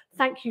 So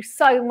thank you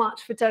so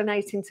much for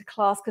donating to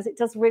class, because it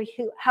does really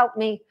help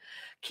me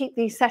keep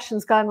these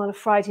sessions going on a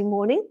Friday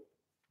morning.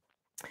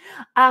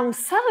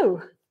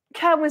 So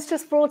Kerwin's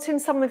just brought in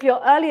some of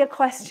your earlier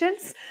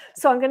questions.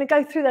 So I'm going to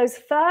go through those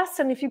first.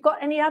 And if you've got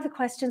any other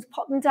questions,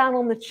 pop them down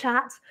on the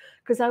chat,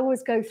 because I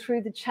always go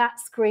through the chat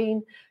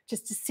screen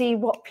just to see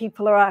what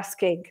people are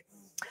asking.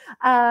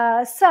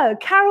 So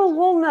Carol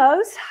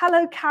Woolnose,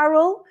 hello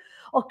Carol,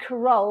 or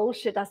Carol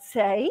should I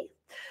say.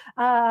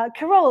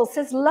 Carol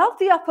says, love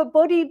the upper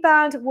body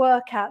band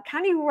workout.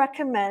 Can you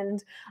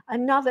recommend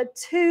another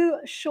 2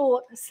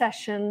 short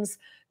sessions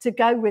to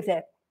go with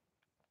it?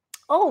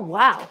 Oh,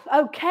 wow.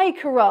 Okay,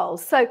 Carol.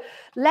 So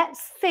let's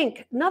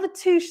think. Another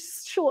 2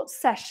 short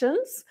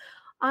sessions.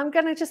 I'm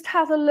going to just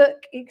have a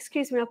look.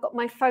 Excuse me, I've got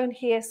my phone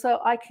here so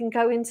I can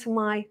go into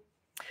my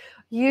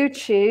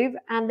YouTube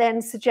and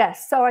then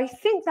suggest. So I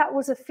think that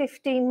was a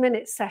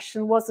 15-minute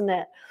session, wasn't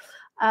it?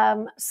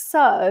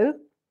 So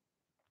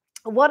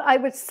what I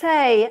would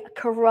say,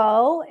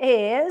 Carol,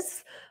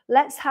 is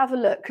let's have a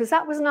look, because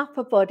that was an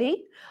upper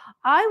body.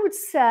 I would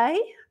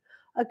say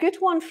a good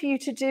one for you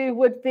to do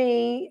would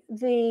be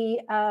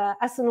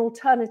as an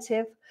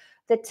alternative,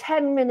 the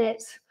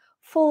 10-minute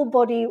full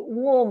body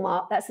warm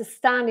up. That's a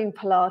standing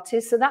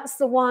Pilates. So that's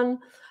the one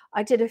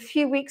I did a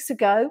few weeks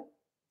ago.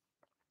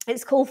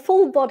 It's called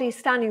full body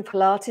standing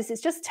Pilates.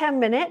 It's just 10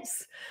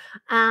 minutes.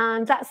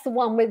 And that's the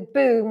one with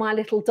Boo, my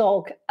little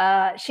dog.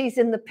 She's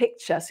in the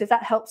picture. So if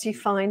that helps you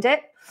find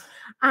it.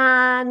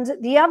 And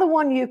the other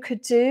one you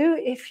could do,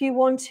 if you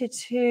wanted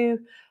to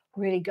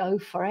really go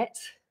for it,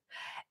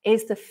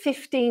 is the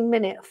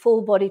 15-minute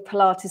full body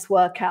Pilates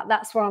workout.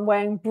 That's where I'm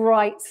wearing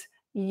bright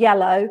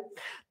yellow.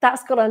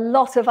 That's got a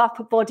lot of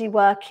upper body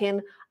work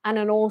in, and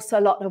then also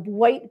a lot of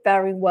weight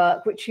bearing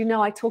work, which you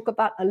know I talk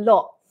about a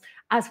lot.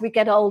 As we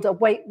get older,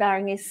 weight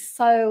bearing is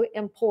so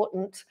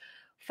important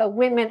for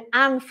women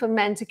and for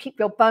men to keep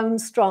your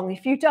bones strong.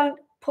 If you don't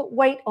put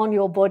weight on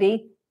your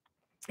body,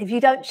 if you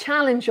don't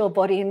challenge your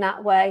body in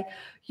that way,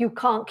 you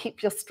can't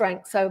keep your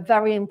strength. So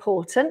very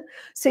important.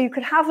 So you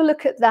could have a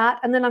look at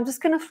that. And then I'm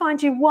just going to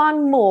find you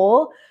one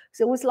more,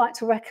 because I always like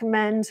to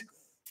recommend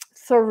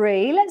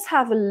 3. Let's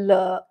have a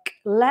look.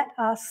 Let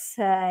us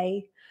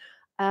say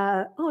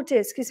oh dear,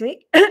 excuse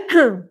me.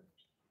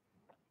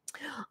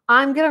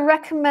 I'm going to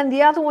recommend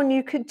the other one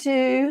you could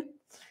do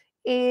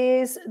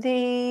is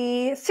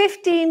the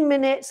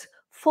 15-minute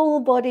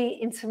full body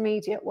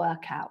intermediate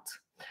workout.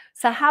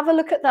 So have a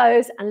look at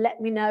those and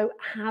let me know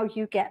how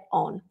you get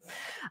on.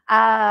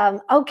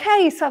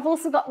 Okay, so I've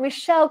also got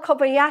Michelle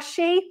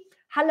Kobayashi.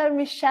 Hello,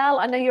 Michelle.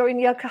 I know you're in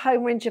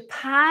Yokohama in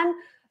Japan.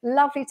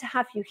 Lovely to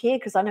have you here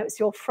because I know it's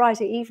your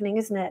Friday evening,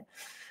 isn't it?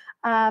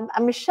 And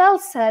Michelle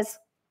says,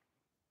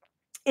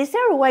 is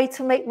there a way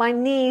to make my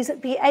knees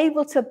be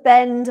able to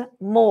bend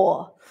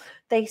more?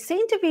 They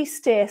seem to be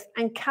stiff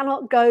and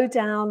cannot go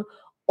down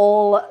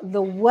all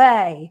the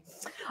way.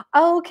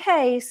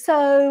 Okay,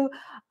 so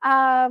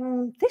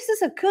this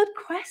is a good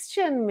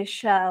question,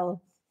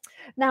 Michelle.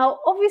 Now,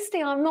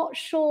 obviously, I'm not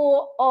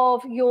sure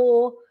of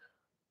your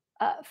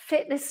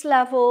fitness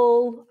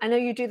level. I know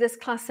you do this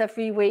class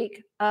every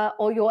week,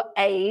 or your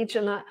age,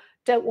 and I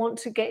don't want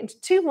to get into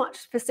too much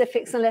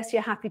specifics unless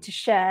you're happy to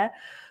share.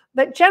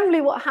 But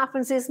generally what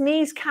happens is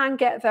knees can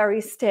get very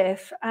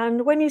stiff.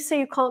 And when you say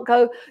you can't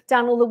go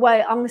down all the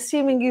way, I'm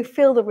assuming you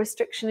feel the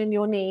restriction in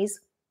your knees.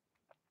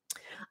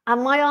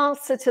 And my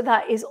answer to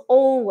that is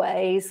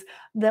always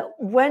that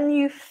when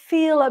you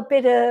feel a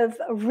bit of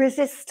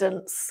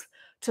resistance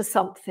to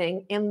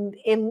something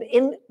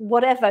in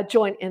whatever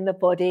joint in the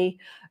body,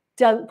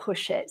 don't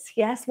push it.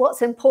 Yes,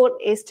 what's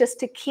important is just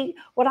to keep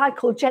what I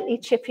call gently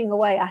chipping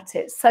away at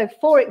it. So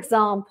for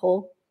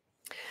example,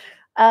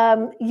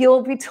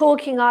 you'll be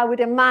talking, I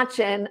would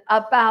imagine,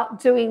 about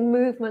doing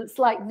movements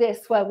like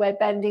this where we're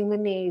bending the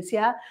knees.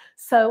 Yeah.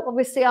 So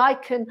obviously I'm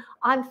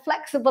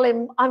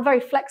very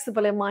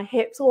flexible in my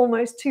hips,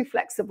 almost too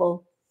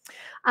flexible.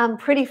 I'm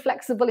pretty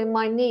flexible in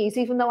my knees,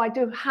 even though I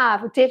do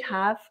have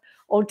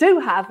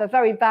a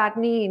very bad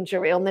knee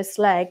injury on this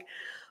leg.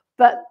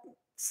 But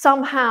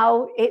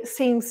somehow it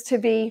seems to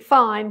be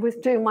fine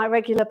with doing my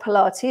regular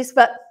Pilates.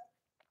 But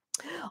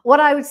what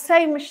I would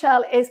say,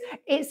 Michelle, is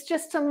it's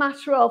just a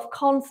matter of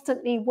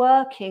constantly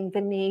working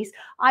the knees.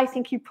 I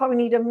think you probably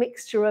need a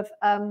mixture of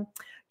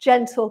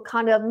gentle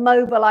kind of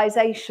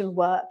mobilization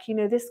work,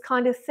 this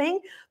kind of thing,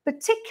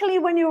 particularly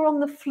when you're on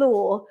the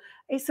floor.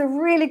 It's a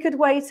really good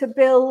way to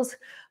build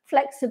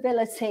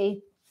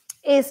flexibility,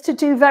 is to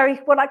do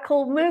what I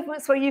call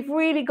movements where you've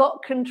really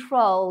got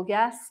control,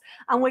 yes,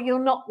 and where you're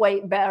not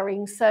weight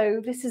bearing.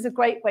 So this is a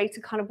great way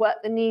to kind of work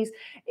the knees,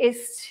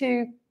 is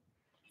to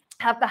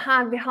have the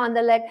hand behind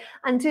the leg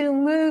and do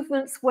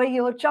movements where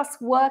you're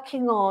just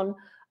working on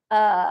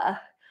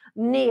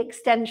knee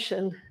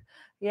extension,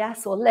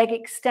 yes, or leg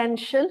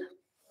extension.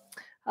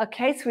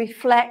 Okay, so we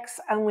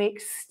flex and we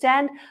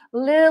extend.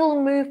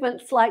 Little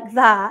movements like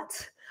that.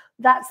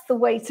 That's the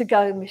way to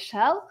go,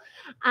 Michelle.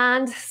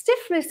 And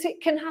stiffness,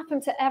 it can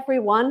happen to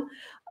everyone,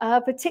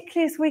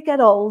 particularly as we get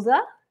older.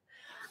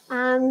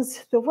 And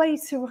the way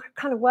to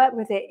kind of work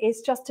with it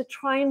is just to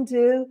try and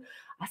do,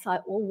 as I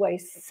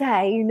always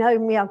say, you know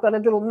me, I've got a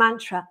little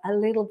mantra, a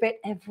little bit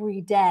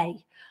every day.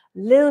 A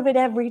little bit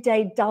every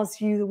day does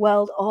you the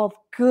world of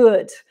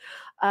good.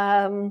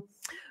 And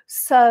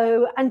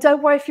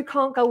don't worry if you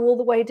can't go all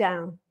the way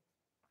down,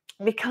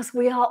 because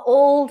we are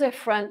all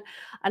different.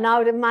 And I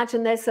would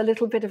imagine there's a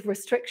little bit of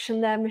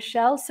restriction there,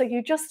 Michelle. So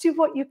you just do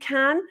what you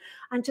can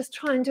and just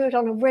try and do it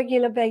on a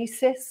regular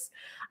basis.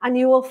 And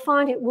you will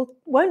find it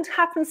won't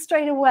happen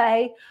straight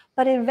away,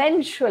 but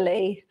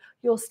eventually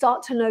you'll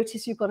start to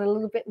notice you've got a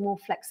little bit more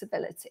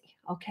flexibility.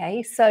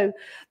 Okay, so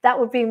that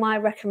would be my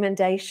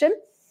recommendation.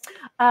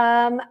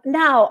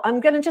 Now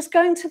I'm going to just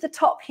go into the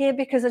top here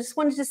because I just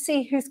wanted to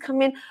see who's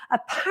come in.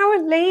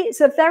 Apparently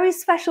it's a very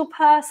special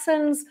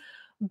person's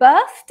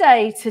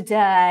birthday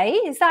today.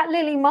 Is that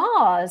Lily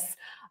Mars?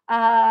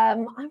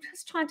 I'm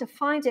just trying to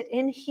find it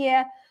in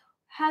here.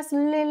 Is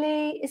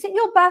it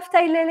your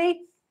birthday,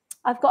 Lily?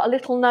 I've got a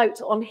little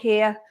note on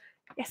here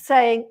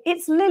saying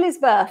it's Lily's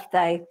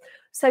birthday.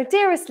 So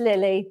dearest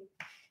Lily,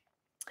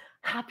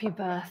 happy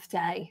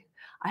birthday.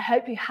 I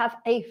hope you have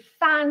a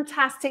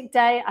fantastic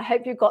day. I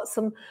hope you've got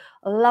some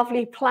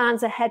lovely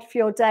plans ahead for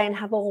your day and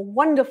have a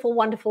wonderful,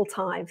 wonderful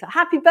time. So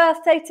happy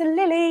birthday to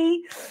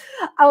Lily.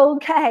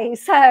 Okay,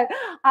 so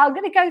I'm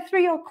going to go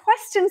through your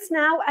questions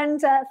now,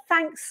 and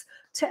thanks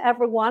to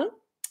everyone.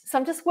 So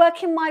I'm just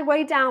working my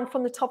way down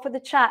from the top of the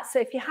chat. So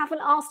if you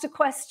haven't asked a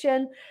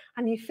question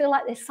and you feel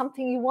like there's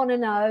something you want to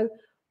know,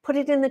 put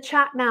it in the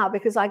chat now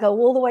because I go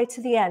all the way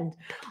to the end.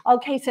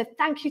 Okay, so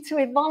thank you to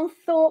Yvonne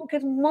Thorpe.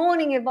 Good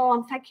morning,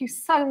 Yvonne. Thank you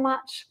so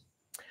much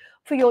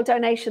for your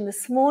donation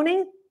this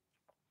morning.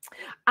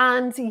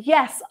 And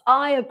yes,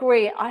 I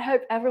agree. I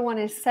hope everyone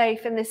is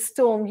safe in this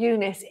storm,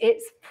 Eunice.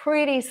 It's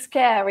pretty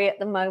scary at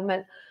the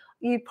moment.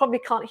 You probably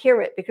can't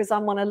hear it because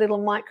I'm on a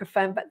little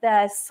microphone, but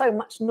there's so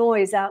much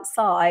noise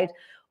outside,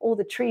 all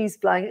the trees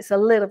blowing. It's a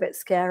little bit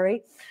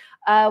scary.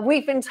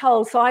 We've been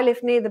told, so I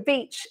live near the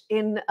beach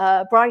in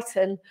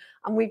Brighton,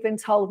 and we've been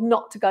told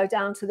not to go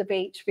down to the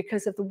beach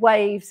because of the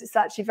waves. It's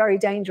actually very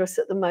dangerous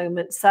at the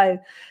moment. So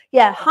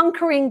yeah,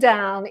 hunkering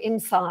down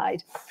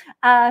inside.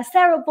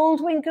 Sarah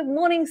Baldwin, good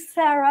morning,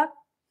 Sarah.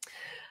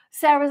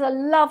 Sarah's a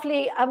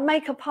lovely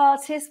makeup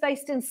artist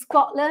based in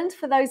Scotland,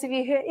 for those of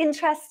you who are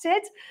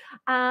interested.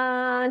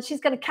 And she's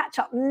going to catch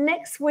up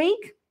next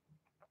week.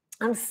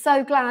 I'm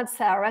so glad,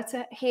 Sarah,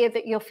 to hear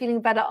that you're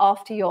feeling better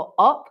after your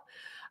op.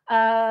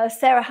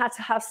 Sarah had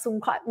to have some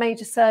quite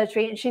major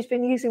surgery, and she's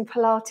been using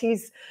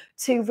Pilates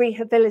to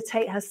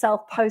rehabilitate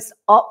herself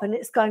post-op, and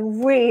it's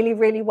going really,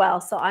 really well.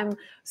 So I'm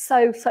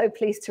so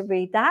pleased to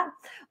read that.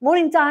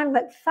 Morning, Diane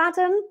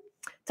McFadden.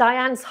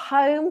 Diane's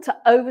home to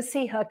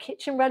oversee her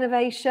kitchen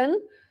renovation.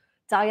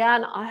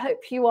 Diane, I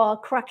hope you are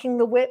cracking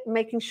the whip,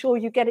 making sure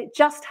you get it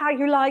just how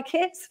you like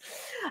it.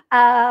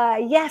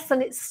 Yes,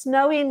 and it's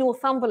snowy in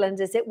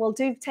Northumberland, is it? Well,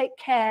 do take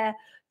care,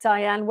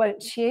 Diane,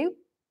 won't you?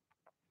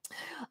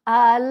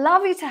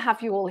 Lovely to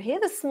have you all here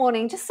this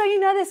morning. Just so you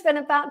know, there's been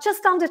about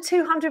just under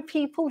 200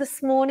 people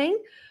this morning,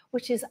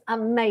 which is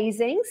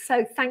amazing.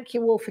 So thank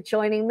you all for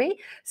joining me.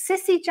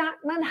 Sissy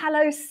Jackman,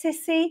 hello,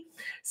 Sissy.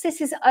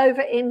 Sissy's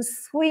over in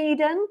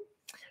Sweden,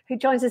 who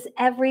joins us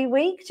every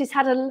week. She's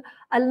had a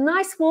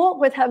nice walk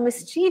with her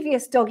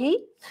mischievous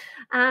doggy,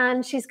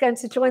 and she's going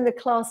to join the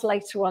class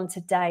later on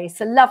today.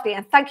 So lovely.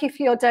 And thank you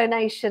for your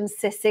donation,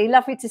 Sissy.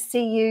 Lovely to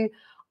see you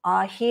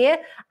are here.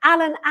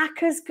 Alan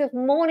Ackers, good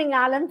morning,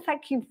 Alan.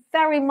 Thank you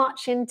very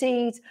much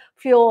indeed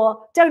for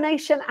your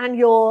donation and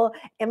your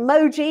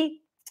emoji.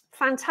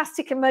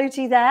 Fantastic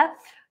emoji there.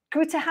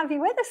 Good to have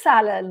you with us,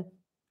 Alan.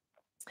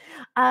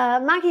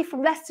 Maggie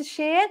from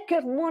Leicestershire,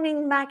 good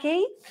morning,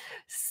 Maggie.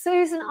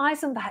 Susan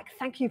Eisenbach,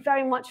 thank you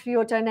very much for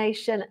your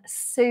donation,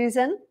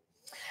 Susan.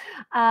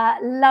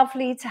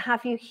 Lovely to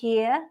have you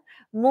here.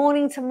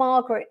 Morning to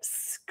Margaret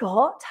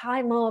Scott.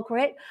 Hi,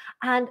 Margaret.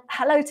 And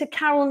hello to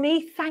Carol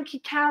Neath. Thank you,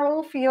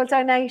 Carol, for your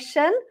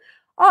donation.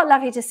 Oh,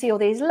 lovely to see all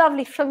these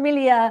lovely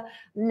familiar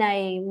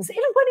names.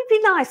 Wouldn't it be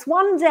nice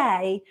one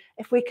day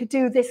if we could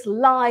do this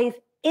live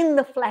in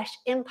the flesh,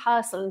 in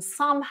person, and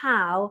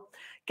somehow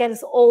get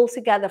us all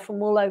together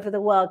from all over the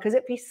world? Because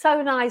it'd be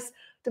so nice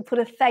to put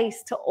a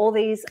face to all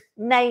these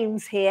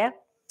names here.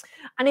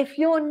 And if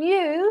you're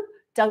new,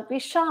 don't be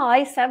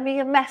shy. Send me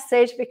a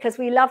message, because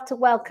we love to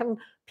welcome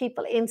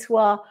people into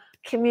our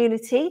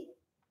community.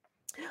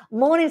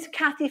 Morning to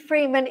Kathy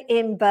Freeman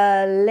in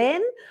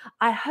Berlin.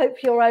 I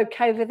hope you're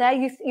okay over there.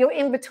 You're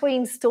in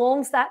between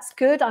storms. That's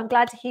good. I'm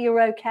glad to hear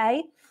you're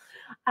okay.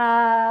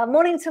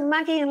 Morning to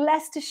Maggie in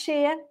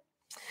Leicestershire.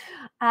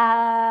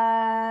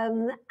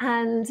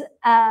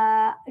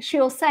 She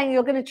was saying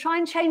you're going to try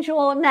and change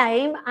your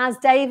name as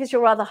Dave is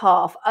your other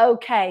half.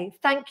 Okay.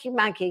 Thank you,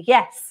 Maggie.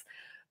 Yes.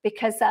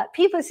 Because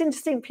it's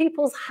interesting,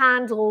 people's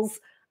handles,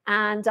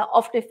 and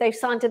often if they've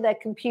signed in their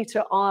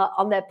computer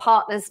on their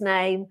partner's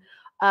name,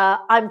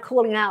 I'm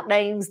calling out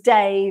names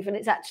Dave, and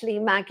it's actually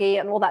Maggie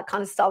and all that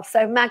kind of stuff.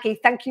 So Maggie,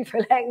 thank you for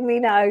letting me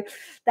know.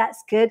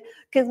 That's good.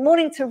 Good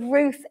morning to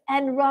Ruth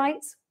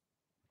Enright.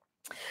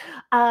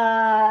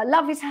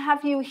 Lovely to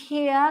have you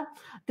here.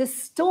 The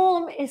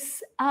storm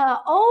is,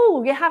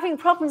 you're having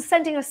problems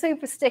sending a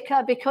super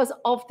sticker because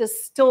of the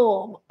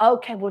storm.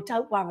 Okay, well,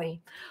 don't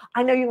worry.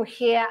 I know you were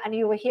here and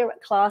you were here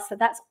at class, so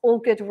that's all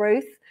good,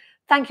 Ruth.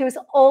 Thank you as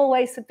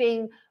always for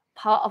being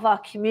part of our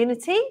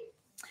community.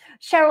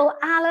 Cheryl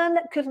Allen,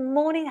 good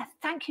morning.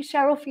 Thank you,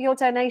 Cheryl, for your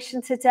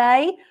donation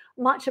today.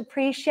 Much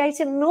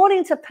appreciated.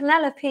 Morning to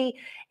Penelope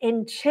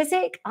in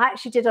Chiswick. I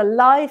actually did a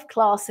live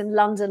class in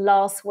London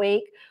last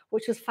week,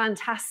 which was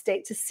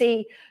fantastic to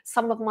see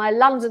some of my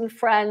London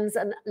friends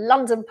and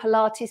London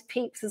Pilates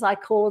peeps, as I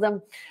call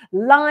them,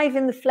 live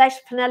in the flesh.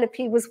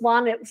 Penelope was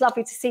one. It was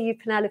lovely to see you,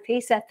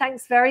 Penelope. So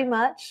thanks very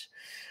much.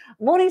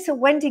 Morning to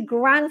Wendy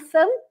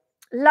Grantham.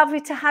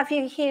 Lovely to have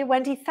you here,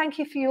 Wendy. Thank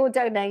you for your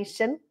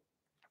donation.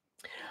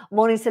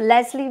 Morning to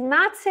Leslie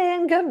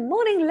Martin. Good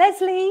morning,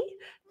 Leslie.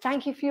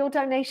 Thank you for your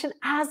donation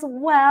as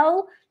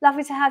well.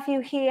 Lovely to have you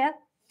here.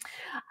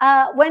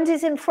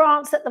 Wendy's in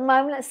France at the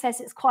moment. It says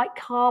it's quite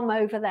calm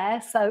over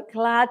there. So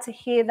glad to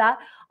hear that.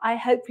 I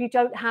hope you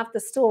don't have the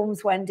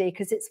storms, Wendy,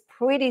 because it's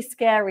pretty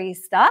scary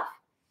stuff.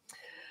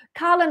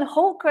 Carlin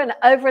Hawkran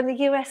over in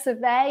the US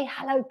of A.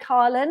 Hello,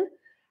 Carlin.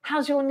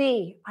 How's your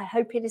knee? I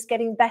hope it is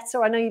getting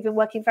better. I know you've been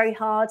working very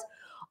hard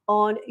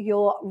on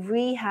your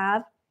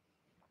rehab.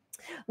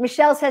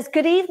 Michelle says,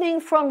 good evening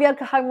from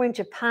Yokohama in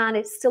Japan.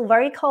 It's still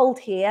very cold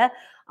here,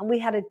 and we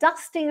had a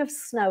dusting of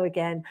snow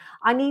again.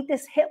 I need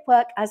this hip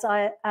work as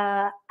I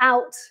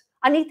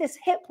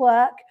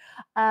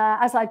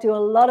do a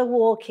lot of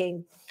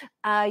walking.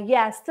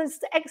 Yes,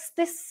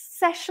 this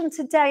session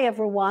today,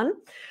 everyone,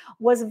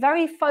 was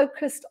very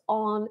focused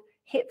on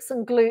hips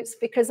and glutes,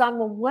 because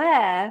I'm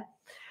aware,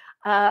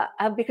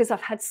 because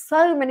I've had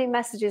so many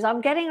messages.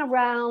 I'm getting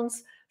around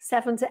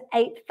 7,000 to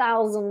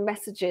 8,000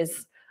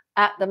 messages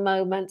at the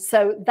moment.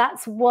 So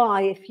that's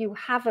why, if you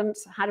haven't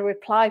had a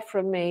reply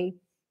from me,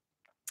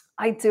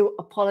 I do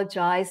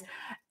apologize.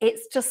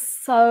 It's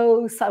just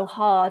so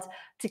hard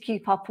to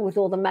keep up with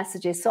all the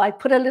messages. So I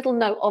put a little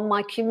note on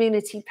my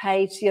community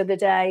page the other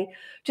day,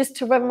 just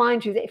to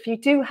remind you that if you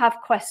do have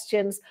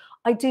questions,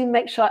 I do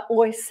make sure I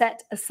always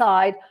set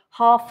aside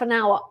half an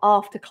hour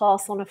after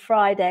class on a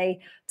Friday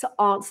to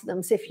answer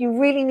them. So if you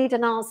really need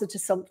an answer to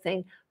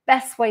something,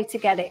 best way to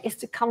get it is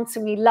to come to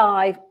me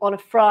live on a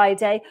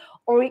Friday,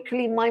 or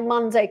equally my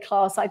Monday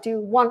class I do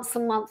once a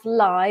month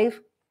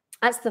live.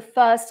 That's the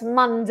first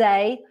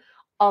Monday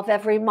of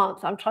every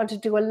month. I'm trying to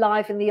do a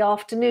live in the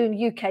afternoon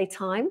UK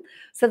time.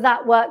 So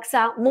that works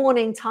out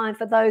morning time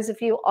for those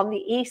of you on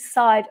the east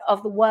side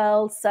of the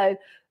world. So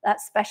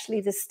that's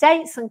especially the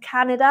States and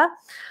Canada.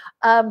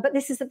 But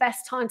this is the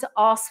best time to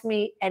ask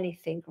me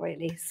anything,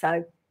 really.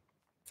 So,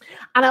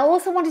 and I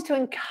also wanted to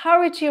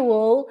encourage you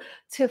all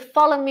to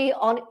follow me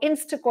on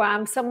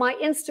Instagram. So my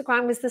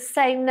Instagram is the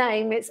same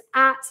name. It's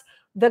at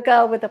the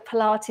girl with the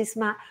Pilates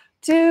mat.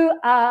 Do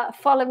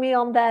follow me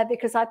on there,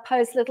 because I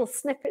post little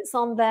snippets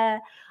on there,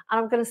 and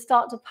I'm going to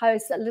start to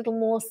post a little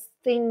more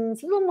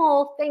things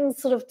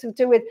sort of to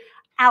do with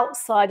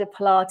outside of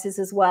Pilates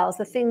as well.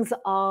 So things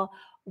that are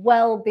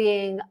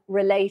well-being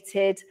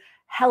related,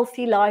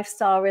 healthy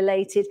lifestyle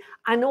related,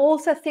 and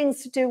also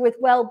things to do with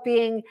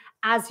well-being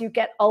as you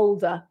get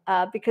older,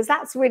 because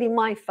that's really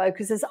my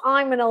focus. As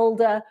I'm an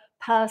older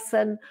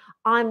person,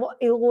 I'm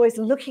always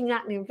looking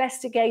at and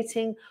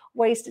investigating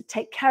ways to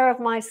take care of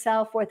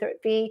myself, whether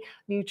it be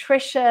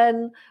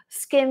nutrition,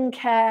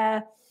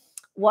 skincare,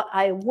 what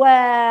I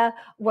wear,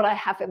 what I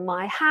have in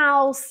my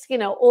house, you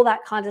know, all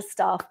that kind of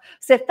stuff.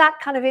 So if that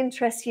kind of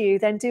interests you,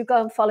 then do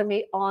go and follow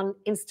me on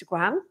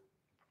Instagram.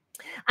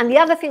 And the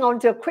other thing I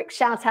want to do a quick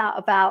shout out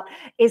about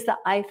is that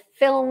I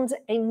filmed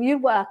a new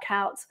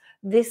workout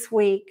this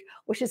week,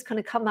 which is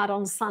going to come out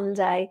on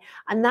Sunday.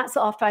 And that's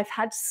after I've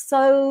had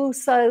so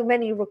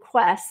many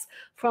requests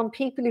from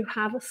people who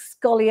have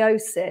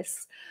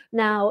scoliosis.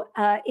 Now,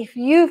 if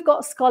you've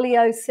got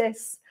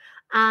scoliosis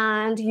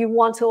and you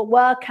want a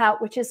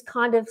workout which is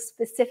kind of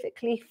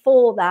specifically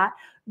for that,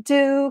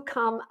 do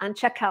come and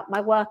check out my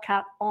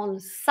workout on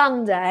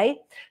Sunday.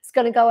 It's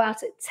going to go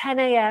out at 10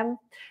 a.m.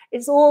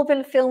 It's all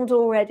been filmed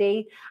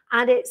already,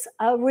 and it's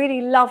a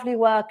really lovely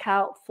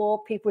workout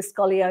for people with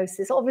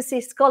scoliosis. Obviously,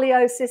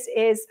 scoliosis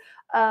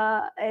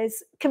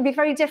can be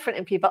very different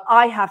in people.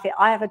 I have it.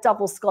 I have a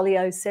double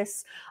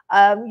scoliosis.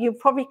 You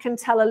probably can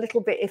tell a little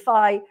bit if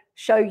I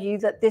show you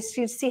that this,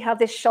 you see how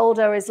this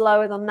shoulder is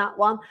lower than that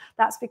one.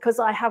 That's because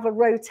I have a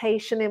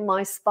rotation in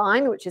my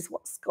spine, which is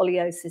what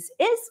scoliosis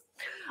is.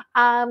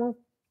 And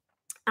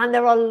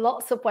there are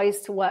lots of ways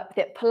to work with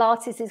it.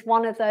 Pilates is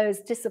one of those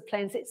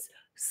disciplines. It's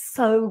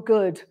so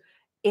good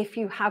if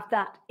you have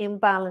that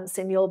imbalance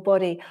in your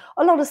body.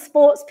 A lot of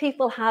sports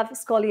people have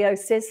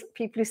scoliosis,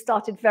 people who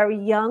started very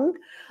young.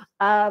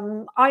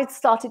 I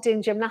started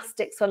doing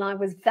gymnastics when I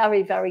was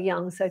very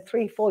young, so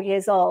 3-4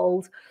 years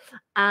old.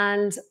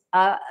 And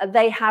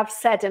they have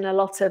said in a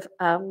lot of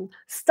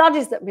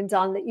studies that have been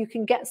done that you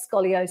can get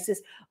scoliosis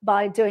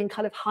by doing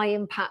kind of high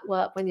impact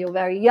work when you're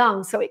very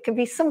young. So it can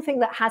be something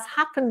that has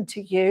happened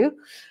to you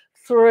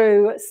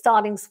through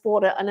starting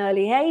sport at an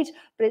early age,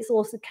 but it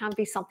also can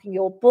be something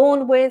you're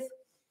born with.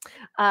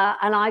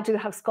 And I do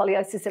have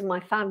scoliosis in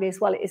my family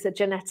as well. It is a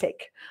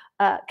genetic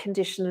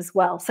condition as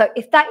well. So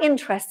if that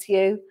interests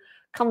you,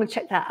 come and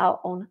check that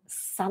out on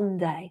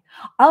Sunday.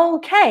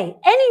 Okay,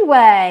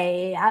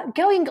 anyway,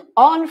 going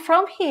on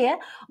from here,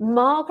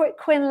 Margaret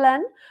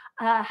Quinlan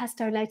has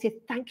donated.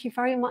 Thank you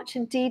very much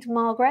indeed,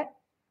 Margaret.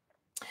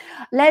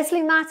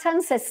 Leslie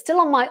Matan says, still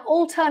on my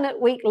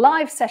alternate week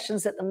live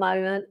sessions at the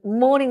moment.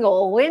 Morning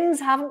all. Winds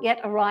haven't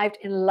yet arrived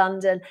in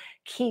London.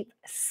 Keep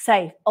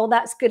safe. Oh,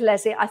 that's good,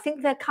 Leslie. I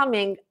think they're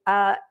coming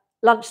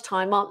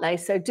lunchtime, aren't they?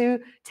 So do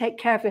take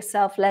care of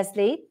yourself,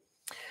 Leslie.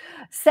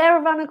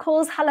 Sarah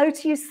Runnicles, hello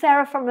to you,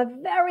 Sarah, from a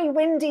very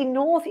windy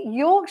North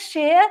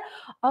Yorkshire.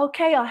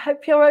 Okay, I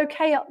hope you're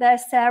okay up there,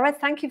 Sarah.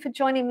 Thank you for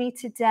joining me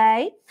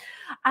today.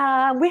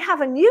 We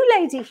have a new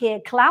lady here,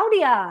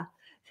 Claudia,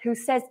 who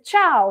says,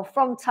 ciao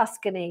from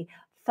Tuscany.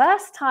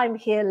 First time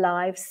here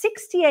live,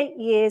 68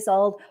 years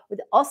old with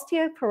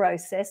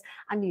osteoporosis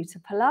and new to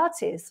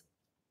Pilates.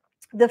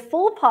 The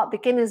 4-part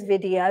beginner's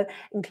video,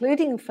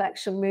 including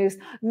flexion moves,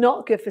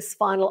 not good for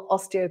spinal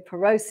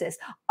osteoporosis.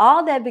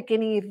 Are there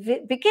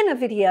beginner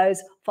videos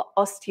for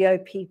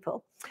osteo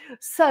people?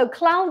 So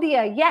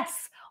Claudia,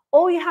 yes,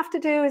 all you have to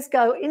do is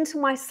go into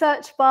my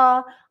search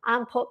bar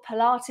and put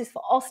Pilates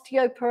for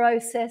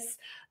osteoporosis.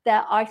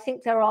 I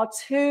think there are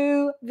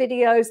 2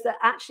 videos that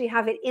actually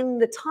have it in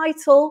the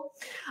title.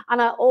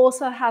 And I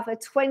also have a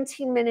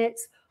 20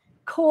 minutes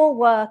core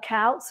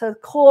workout, so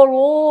core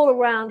all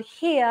around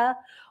here,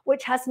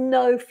 which has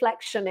no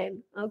flexion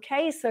in.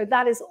 Okay, so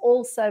that is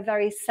also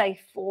very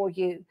safe for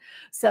you.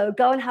 So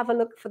go and have a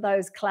look for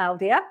those,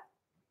 Claudia.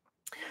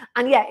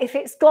 And yeah, if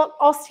it's got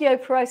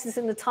osteoporosis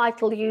in the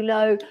title, you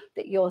know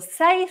that you're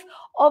safe.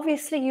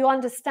 Obviously, you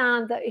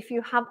understand that if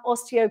you have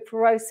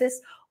osteoporosis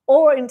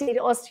or indeed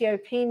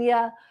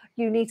osteopenia,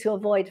 you need to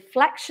avoid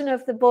flexion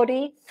of the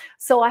body.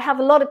 So I have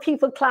a lot of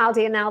people,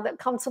 Claudia, now that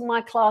come to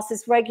my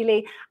classes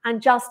regularly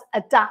and just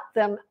adapt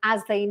them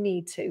as they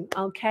need to.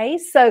 Okay,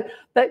 so,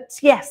 but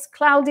yes,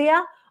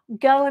 Claudia,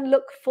 go and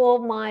look for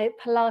my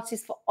Pilates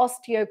for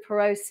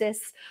osteoporosis.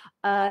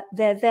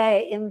 They're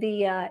there in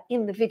the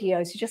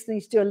videos. You just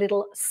need to do a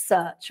little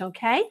search,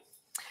 okay?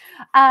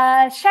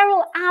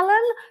 Cheryl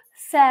Allen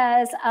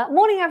says,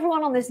 morning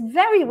everyone on this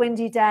very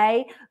windy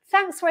day.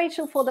 Thanks,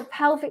 Rachel, for the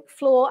pelvic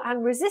floor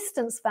and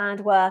resistance band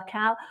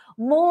workout.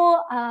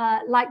 More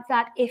like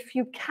that if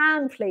you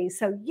can, please.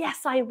 So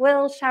yes, I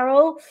will,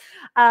 Cheryl.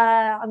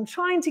 I'm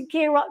trying to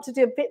gear up to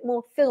do a bit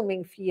more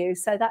filming for you.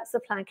 So that's the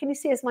plan. Can you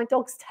see as my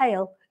dog's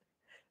tail?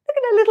 Look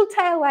at her little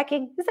tail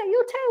wagging. Is that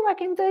your tail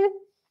wagging, Boo?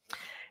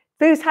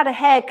 Boo's had a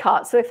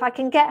haircut, so if I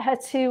can get her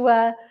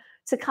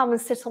to come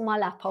and sit on my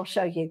lap, I'll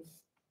show you.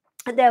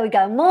 And there we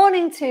go.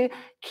 Morning to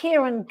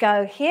Kieran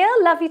Go here.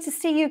 Lovely to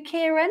see you,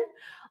 Kieran.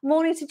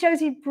 Morning to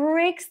Josie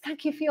Briggs.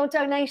 Thank you for your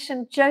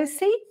donation,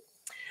 Josie.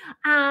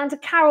 And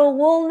Carol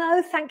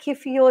Walno, thank you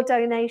for your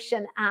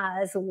donation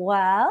as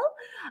well.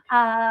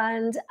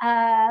 And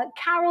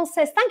Carol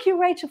says, thank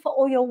you, Rachel, for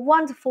all your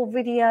wonderful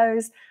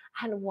videos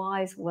and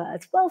wise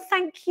words. Well,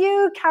 thank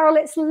you, Carol.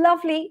 It's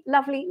lovely,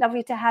 lovely,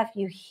 lovely to have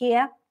you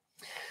here.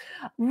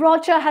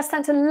 Roger has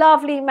sent a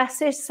lovely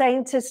message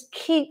saying to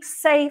keep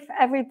safe,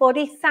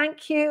 everybody.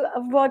 Thank you,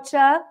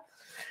 Roger.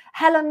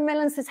 Helen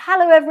Millen says,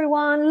 hello,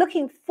 everyone.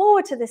 Looking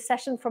forward to this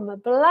session from a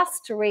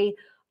blustery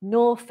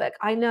Norfolk.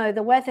 I know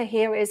the weather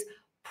here is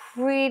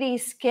pretty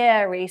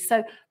scary.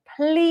 So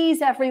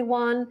please,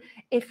 everyone,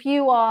 if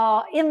you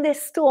are in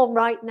this storm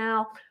right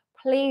now,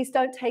 please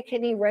don't take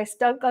any risks.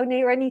 Don't go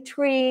near any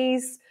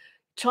trees.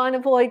 Try and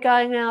avoid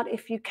going out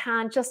if you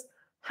can. Just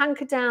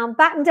hunker down,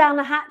 batten down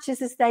the hatches,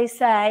 as they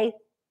say,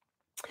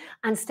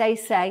 and stay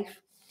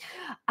safe.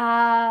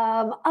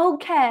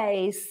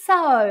 Okay,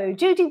 so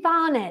Judy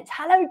Barnett.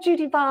 Hello,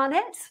 Judy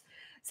Barnett.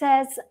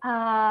 Says,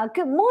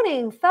 good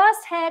morning.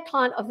 First hair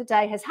client of the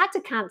day has had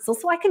to cancel,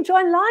 so I can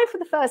join live for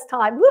the first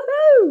time.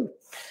 Woohoo!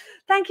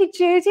 Thank you,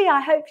 Judy. I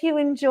hope you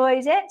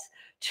enjoyed it.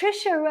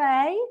 Trisha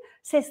Ray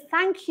says,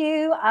 thank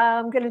you.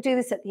 I'm going to do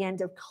this at the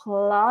end of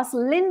class.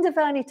 Linda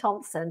Verney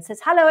Thompson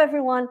says, hello,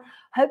 everyone.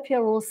 Hope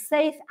you're all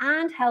safe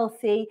and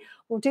healthy.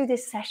 We'll do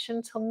this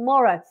session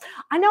tomorrow.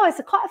 I know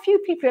there's quite a few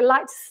people who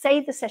like to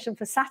save the session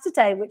for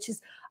Saturday, which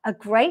is a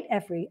great.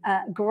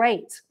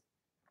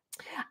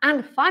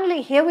 And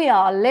finally, here we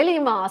are. Lily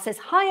Marr says,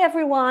 hi,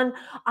 everyone.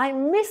 I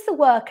missed the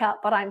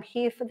workout, but I'm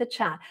here for the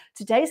chat.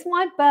 Today's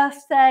my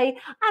birthday,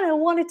 and I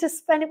wanted to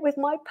spend it with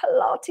my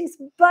Pilates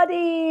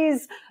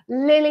buddies.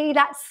 Lily,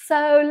 that's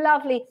so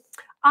lovely.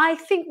 I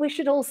think we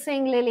should all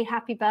sing Lily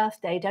happy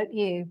birthday, don't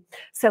you?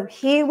 So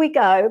here we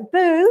go.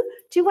 Boo,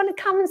 do you want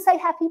to come and say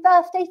happy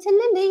birthday to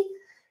Lily?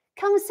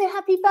 Come and say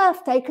happy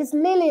birthday, because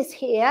Lily's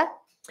here.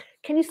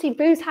 Can you see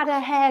Boo's had her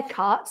hair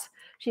cut?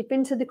 She's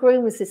been to the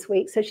groomers this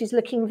week, so she's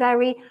looking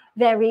very,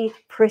 very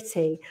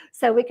pretty.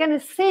 So we're going to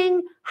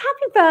sing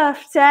happy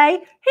birthday.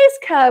 Here's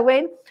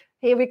Kerwin.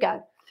 Here we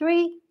go.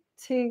 3,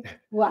 2,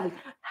 1.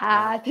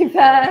 Happy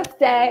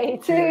birthday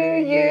to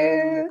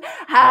you.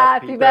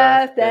 Happy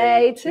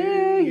birthday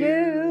to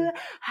you.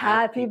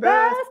 Happy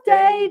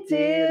birthday,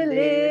 dear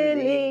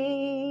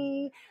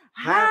Lily.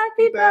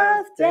 Happy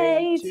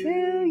birthday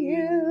to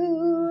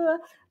you.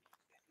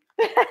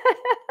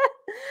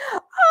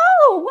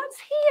 Oh, what's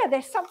here?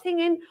 There's something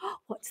in.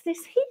 What's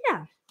this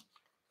here?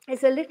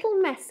 It's a little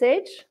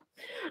message,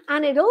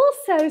 and it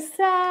also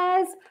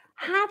says,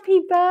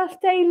 happy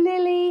birthday,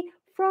 Lily,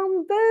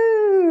 from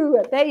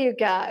Boo. There you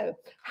go.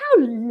 How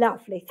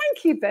lovely.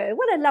 Thank you, Boo.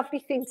 What a lovely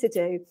thing to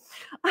do.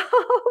 All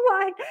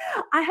right.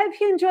 I hope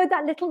you enjoyed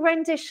that little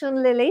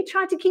rendition, Lily.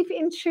 Try to keep it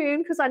in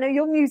tune because I know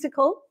you're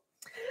musical.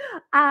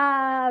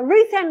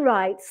 Ruth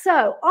Enright.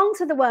 So on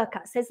to the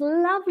workout. It says,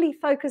 lovely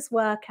focus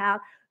workout.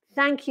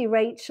 Thank you,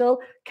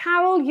 Rachel.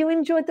 Carol, you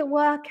enjoyed the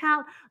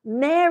workout.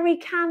 Mary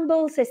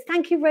Campbell says,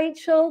 thank you,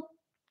 Rachel.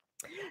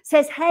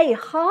 Says, hey,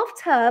 half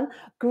term,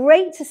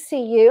 great to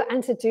see you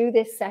and to do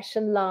this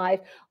session live.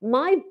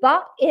 My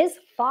butt is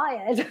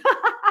fired.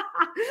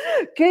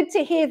 Good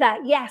to hear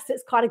that. Yes,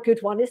 it's quite a good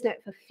one, isn't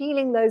it? For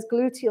feeling those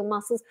gluteal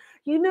muscles.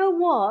 You know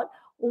what?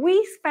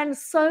 We spend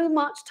so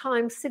much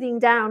time sitting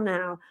down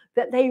now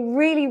that they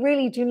really,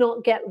 really do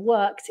not get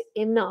worked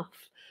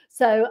enough.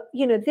 So,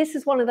 you know, this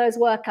is one of those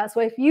workouts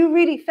where if you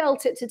really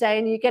felt it today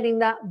and you're getting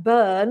that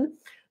burn,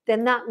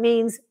 then that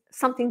means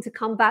something to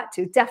come back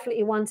to.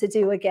 Definitely one to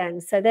do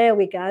again. So there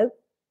we go.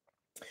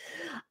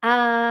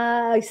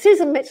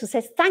 Susan Mitchell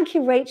says, thank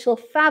you, Rachel.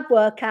 Fab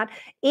workout.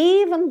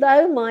 Even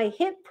though my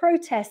hip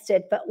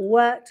protested, but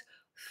worked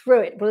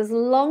through it. Well, as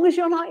long as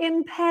you're not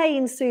in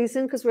pain,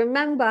 Susan, because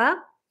remember,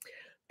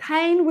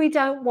 pain we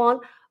don't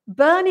want.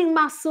 Burning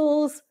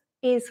muscles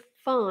is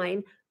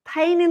fine.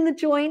 Pain in the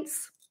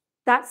joints,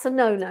 that's a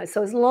no-no.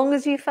 So as long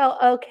as you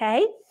felt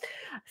okay.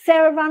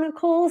 Sarah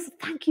Runnacles,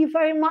 thank you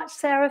very much,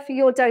 Sarah, for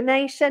your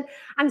donation.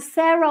 And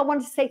Sarah, I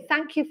want to say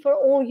thank you for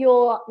all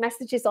your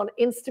messages on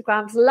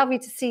Instagram. It's lovely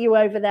to see you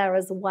over there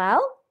as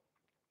well.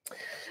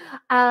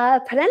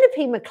 Penelope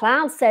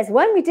McLeod says,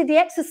 when we did the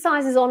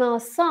exercises on our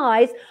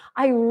sides,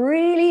 I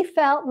really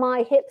felt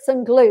my hips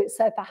and glutes.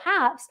 So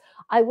perhaps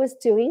I was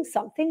doing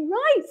something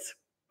right.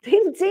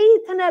 Indeed,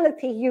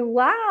 Penelope, you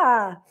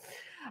are.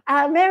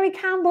 Mary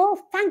Campbell,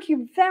 thank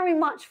you very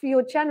much for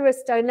your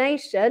generous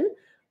donation.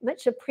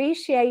 Much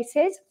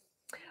appreciated.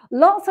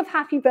 Lots of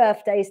happy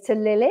birthdays to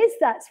Lilies.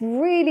 That's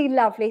really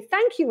lovely.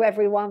 Thank you,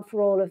 everyone,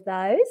 for all of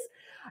those.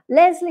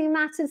 Leslie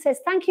Matten says,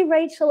 thank you,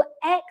 Rachel.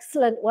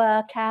 Excellent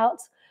workout.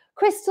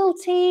 Crystal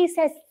T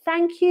says,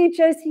 thank you.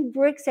 Josie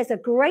Briggs says, a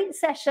great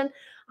session.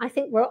 I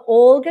think we're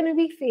all going to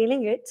be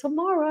feeling it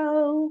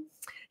tomorrow.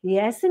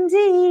 Yes,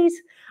 indeed.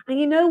 And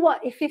you know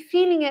what? If you're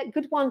feeling it,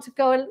 good one to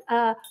go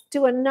and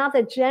do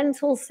another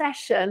gentle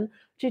session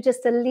to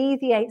just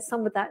alleviate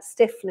some of that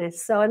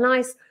stiffness. So a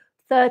nice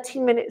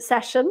 30-minute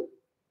session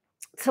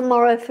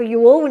tomorrow for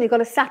you all when you've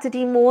got a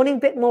Saturday morning, a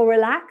bit more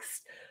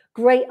relaxed.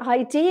 Great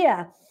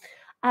idea.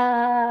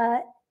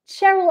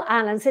 Cheryl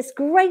Allen says,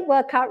 great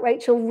workout,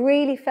 Rachel.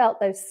 Really felt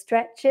those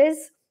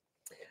stretches.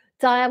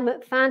 Diane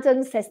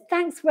McFadden says,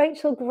 thanks,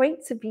 Rachel.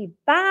 Great to be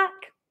back.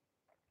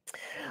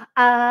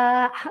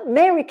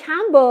 Mary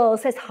Campbell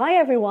says, hi,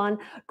 everyone.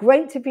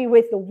 Great to be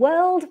with the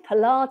World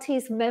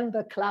Pilates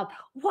Member Club.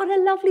 What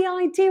a lovely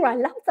idea. I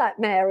love that,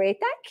 Mary.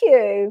 Thank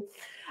you.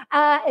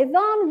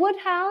 Yvonne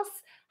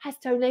Woodhouse has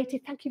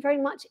donated. Thank you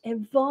very much,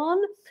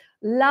 Yvonne.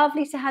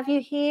 Lovely to have you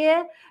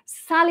here.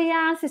 Sally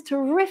Ann says,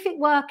 terrific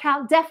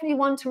workout. Definitely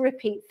one to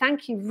repeat.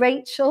 Thank you,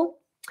 Rachel.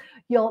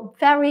 You're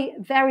very,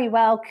 very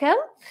welcome.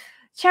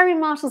 Cherry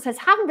Marshall says,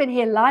 haven't been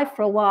here live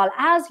for a while.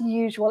 As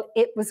usual,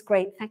 it was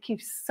great. Thank you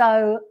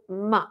so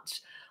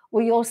much.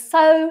 Well, you're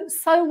so,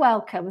 so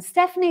welcome.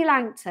 Stephanie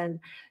Langton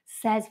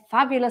says,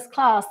 fabulous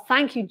class.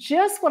 Thank you.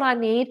 Just what I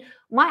need.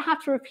 Might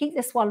have to repeat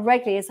this one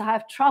regularly as I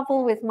have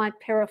trouble with my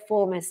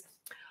piriformis.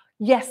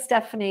 Yes,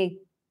 Stephanie,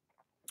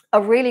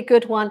 a really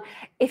good one.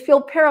 If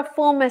your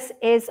piriformis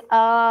is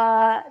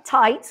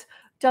tight,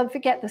 don't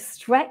forget the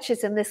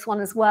stretches in this one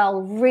as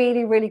well.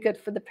 Really, really good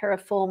for the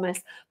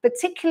piriformis,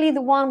 particularly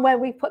the one where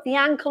we put the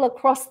ankle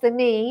across the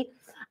knee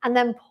and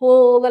then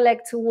pull the leg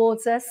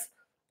towards us.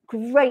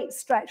 Great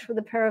stretch for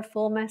the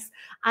piriformis.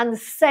 And the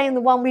same, the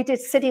one we did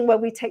sitting, where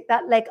we take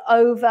that leg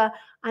over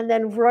and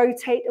then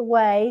rotate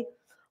away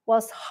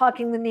whilst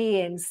hugging the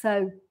knee in.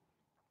 So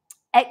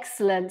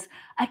excellent.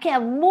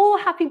 Again, more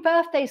happy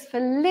birthdays for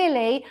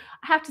Lily.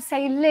 I have to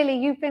say, Lily,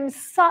 you've been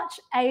such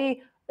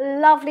a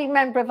lovely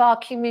member of our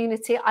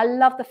community. I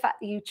love the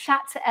fact that you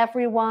chat to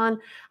everyone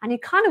and you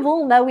kind of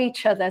all know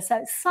each other.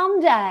 So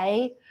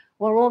someday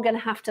we're all going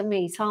to have to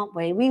meet, aren't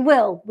we? We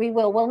will.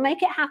 We'll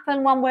make it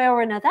happen one way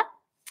or another.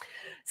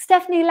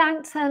 Stephanie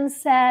Langton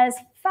says,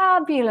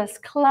 fabulous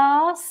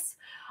class.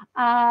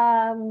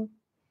 Sarah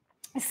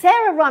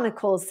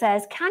Runicles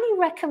says, can you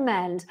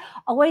recommend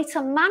a way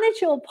to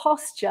manage your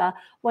posture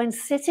when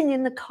sitting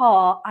in the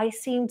car? I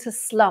seem to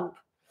slump.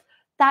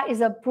 That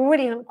is a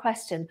brilliant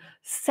question.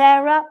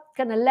 Sarah,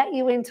 going to let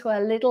you into a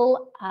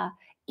little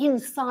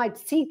inside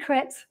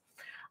secret.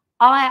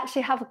 I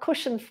actually have a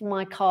cushion for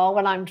my car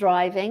when I'm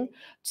driving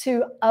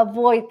to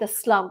avoid the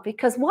slump,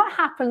 because what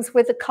happens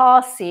with a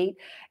car seat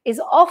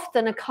is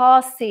often a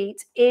car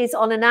seat is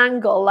on an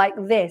angle like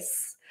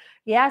this.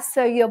 Yeah,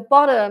 so your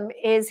bottom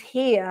is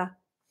here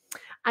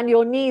and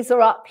your knees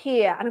are up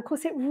here. And of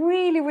course, it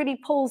really, really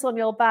pulls on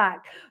your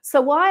back.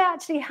 So I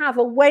actually have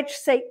a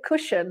wedge-shaped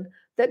cushion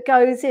that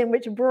goes in,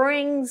 which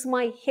brings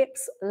my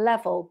hips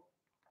level.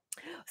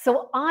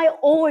 So I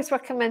always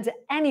recommend to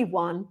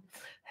anyone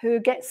who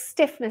gets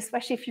stiffness,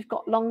 especially if you've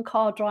got long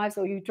car drives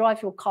or you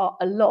drive your car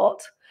a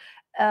lot,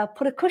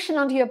 put a cushion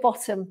under your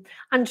bottom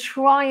and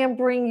try and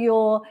bring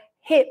your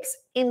hips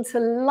into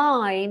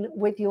line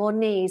with your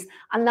knees.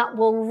 And that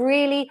will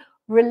really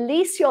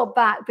release your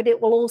back, but it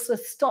will also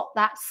stop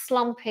that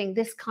slumping,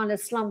 this kind of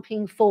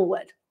slumping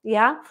forward.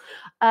 Yeah,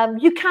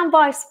 you can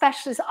buy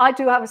specialist. I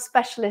do have a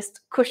specialist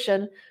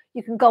cushion.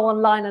 You can go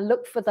online and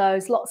look for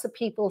those. Lots of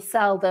people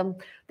sell them.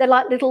 They're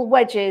like little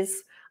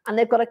wedges and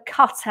they've got a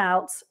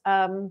cutout.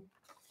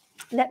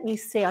 Let me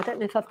see. I don't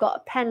know if I've got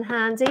a pen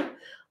handy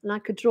and I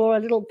could draw a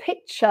little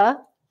picture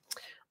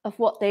of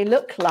what they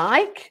look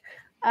like.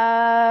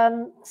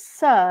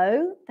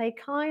 So they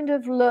kind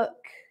of look,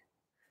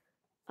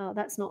 oh,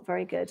 that's not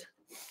very good.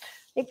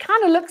 It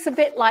kind of looks a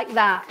bit like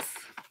that.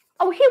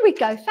 Oh, here we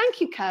go.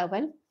 Thank you,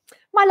 Kerwin.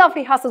 My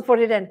lovely husband's brought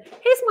it in.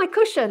 Here's my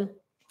cushion,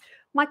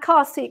 my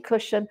car seat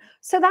cushion.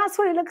 So that's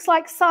what it looks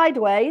like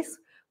sideways,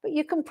 but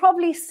you can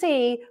probably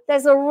see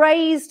there's a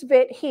raised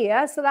bit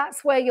here. So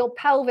that's where your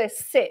pelvis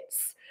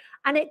sits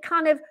and it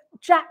kind of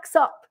jacks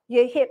up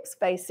your hips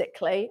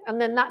basically.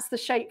 And then that's the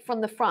shape from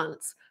the front.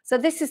 So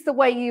this is the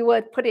way you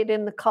would put it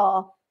in the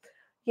car.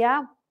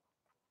 Yeah.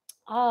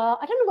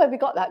 I don't know where we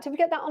got that. Did we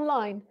get that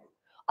online?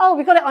 Oh,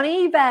 we got it on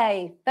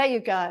eBay. There you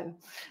go.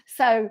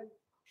 So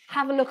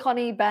have a look on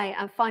eBay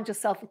and find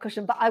yourself a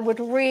cushion. But I would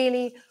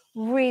really,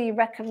 really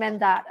recommend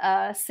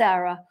that,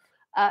 Sarah.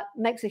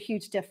 Makes a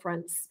huge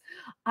difference.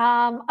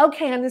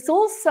 Okay, and there's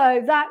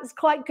also, that's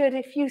quite good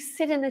if you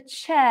sit in a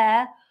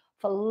chair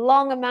for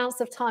long amounts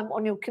of time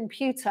on your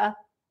computer.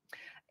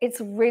 It's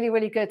really,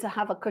 really good to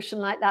have a cushion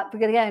like that,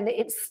 because again,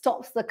 it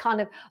stops the kind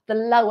of the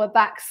lower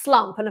back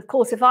slump. And of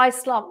course, if I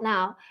slump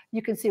now,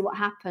 you can see what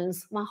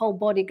happens. My whole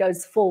body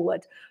goes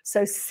forward.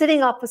 So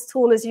sitting up as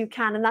tall as you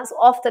can, and that's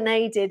often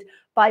aided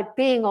by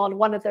being on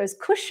one of those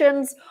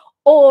cushions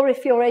Or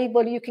if you're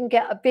able, you can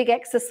get a big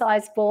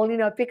exercise ball, you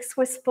know, a big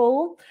Swiss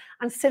ball,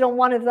 and sit on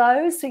one of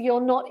those so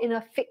you're not in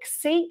a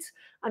fixed seat.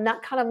 And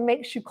that kind of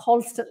makes you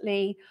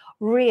constantly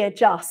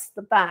readjust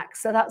the back.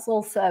 So that's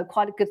also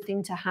quite a good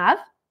thing to have,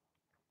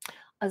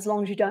 as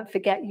long as you don't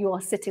forget you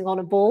are sitting on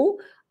a ball,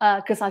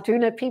 because I do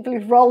know people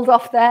who've rolled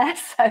off there.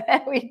 So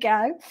there we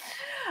go.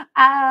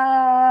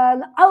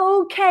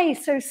 Okay,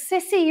 so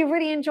Sissy, you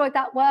really enjoyed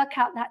that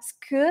workout. That's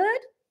good.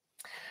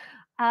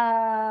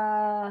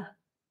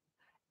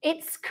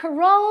 It's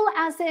Carol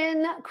as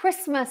in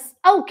Christmas.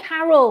 Oh,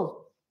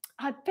 Carol.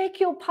 I beg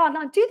your pardon.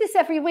 I do this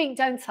every week,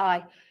 don't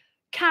I?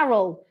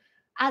 Carol,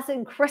 as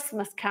in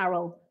Christmas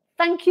Carol.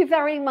 Thank you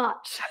very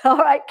much. All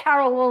right,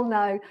 Carol will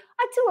know.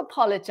 I do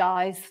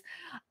apologize.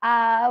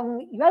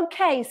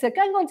 Okay, so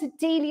going on to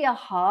Delia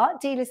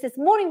Hart. Delia says,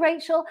 morning,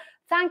 Rachel.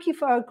 Thank you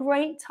for a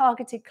great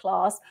targeted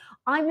class.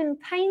 I'm in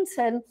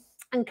Paynton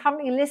and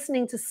currently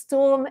listening to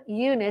Storm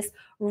Eunice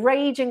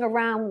raging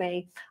around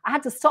me. I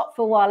had to stop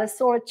for a while. I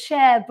saw a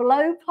chair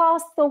blow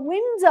past the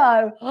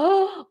window.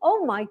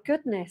 Oh my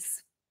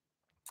goodness.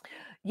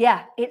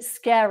 Yeah, it's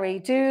scary.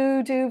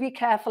 Do be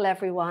careful,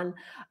 everyone.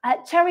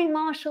 Cherry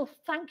Marshall,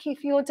 thank you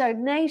for your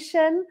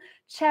donation.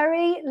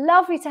 Cherry,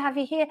 lovely to have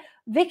you here.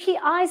 Vicky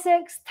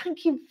Isaacs,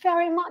 thank you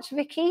very much,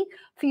 Vicky,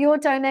 for your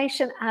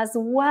donation as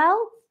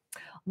well.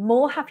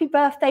 More happy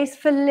birthdays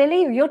for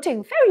Lily. You're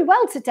doing very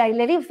well today,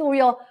 Lily, with all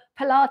your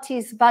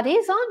Pilates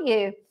buddies, aren't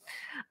you?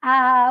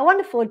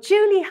 Wonderful.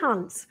 Julie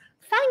Hunt.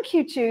 Thank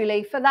you,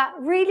 Julie, for that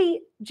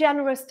really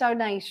generous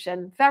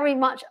donation. Very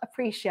much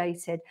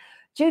appreciated.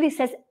 Julie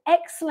says,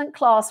 excellent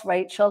class,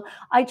 Rachel.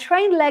 I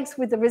trained legs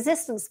with the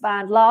resistance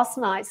band last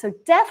night, so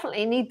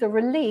definitely need the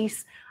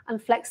release and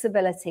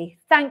flexibility.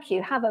 Thank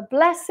you. Have a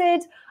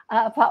blessed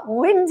but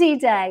windy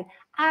day.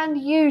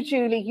 And you,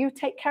 Julie, you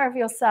take care of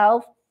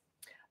yourself.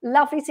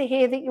 Lovely to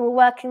hear that you were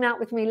working out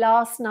with me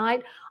last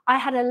night. I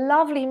had a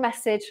lovely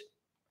message.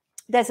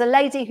 There's a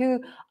lady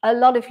who a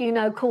lot of you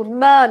know called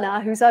Myrna,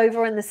 who's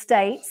over in the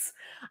States.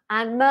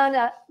 And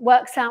Myrna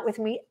works out with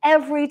me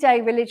every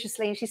day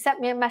religiously. And she sent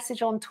me a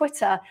message on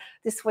Twitter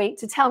this week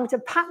to tell me to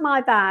pack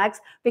my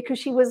bags because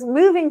she was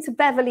moving to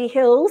Beverly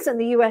Hills in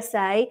the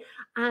USA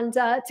and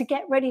to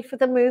get ready for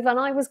the move. And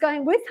I was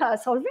going with her.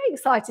 So I was very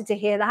excited to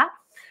hear that.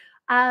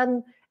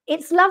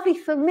 It's lovely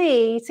for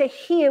me to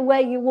hear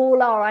where you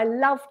all are. I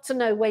love to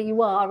know where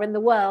you are in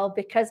the world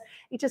because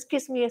it just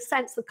gives me a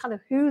sense of kind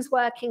of who's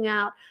working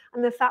out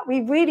and the fact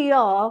we really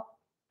are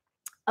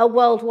a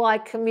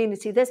worldwide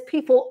community. There's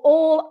people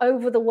all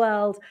over the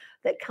world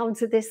that come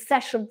to this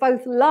session,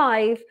 both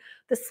live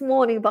this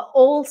morning, but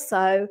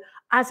also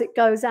as it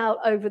goes out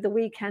over the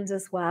weekend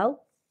as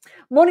well.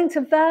 Morning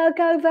to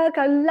Virgo.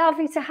 Virgo,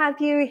 lovely to have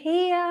you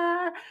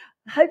here.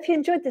 Hope you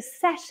enjoyed the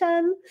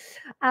session.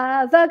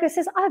 Virgo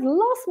says, I've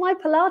lost my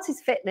Pilates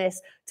fitness.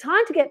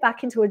 Time to get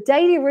back into a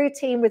daily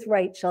routine with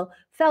Rachel.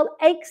 Felt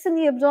aches in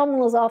the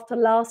abdominals after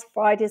last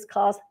Friday's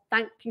class.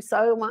 Thank you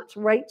so much,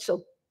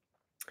 Rachel.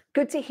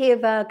 Good to hear,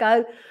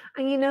 Virgo.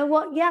 And you know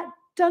what? Yeah,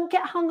 don't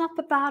get hung up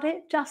about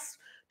it. Just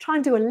try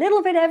and do a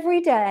little bit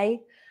every day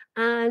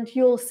and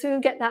you'll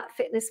soon get that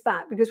fitness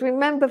back. Because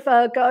remember,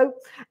 Virgo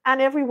and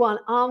everyone,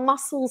 our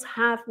muscles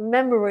have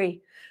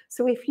memory.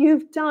 So if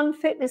you've done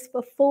fitness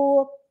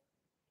before,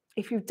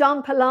 if you've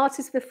done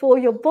Pilates before,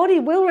 your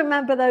body will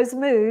remember those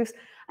moves.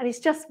 And it's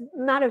just a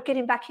matter of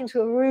getting back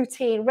into a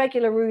routine,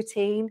 regular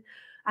routine.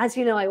 As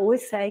you know, I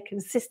always say,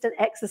 consistent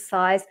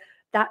exercise,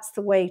 that's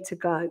the way to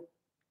go.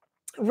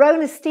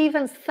 Rona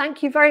Stevens,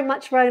 thank you very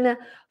much, Rona,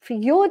 for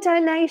your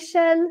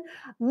donation.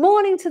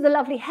 Morning to the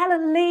lovely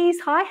Helen Lees.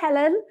 Hi,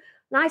 Helen.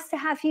 Nice to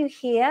have you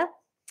here.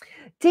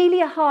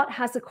 Delia Hart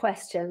has a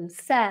question.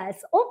 Says,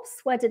 oops,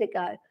 where did it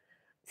go?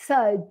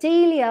 So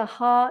Delia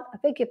Hart, I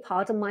beg your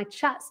pardon, my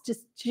chat's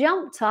just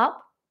jumped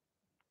up.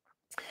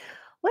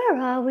 Where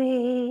are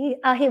we?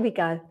 Here we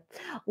go.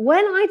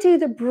 When I do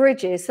the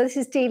bridges, so this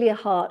is Delia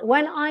Hart,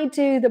 when I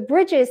do the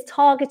bridges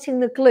targeting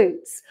the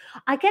glutes,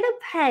 I get a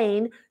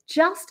pain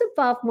just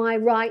above my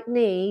right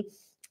knee.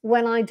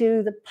 When I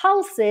do the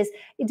pulses,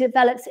 it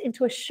develops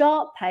into a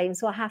sharp pain,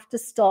 so I have to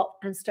stop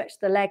and stretch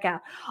the leg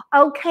out.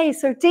 Okay,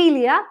 so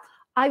Delia,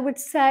 I would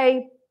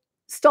say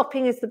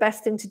stopping is the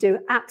best thing to do,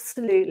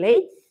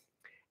 absolutely.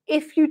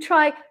 If you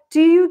try,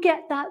 do you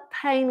get that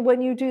pain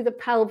when you do the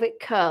pelvic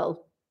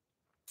curl?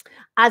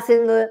 As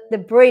in the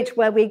bridge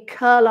where we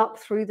curl up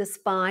through the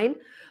spine?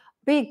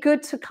 Be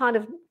good to kind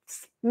of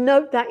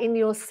note that in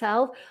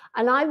yourself.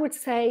 And I would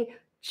say,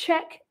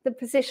 check the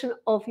position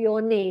of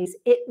your knees.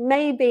 It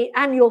may be,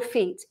 and your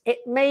feet. It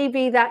may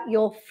be that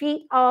your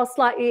feet are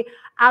slightly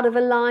out of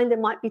a line. They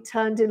might be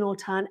turned in or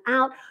turned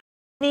out.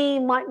 Knee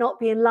might not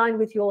be in line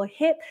with your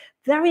hip.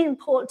 Very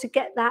important to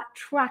get that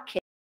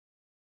tracking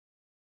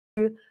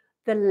through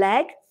the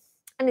leg.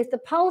 And if the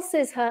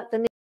pulses hurt the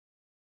knee,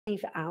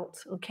 leave it out,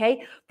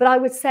 okay? But I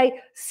would say,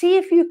 see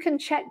if you can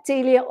check,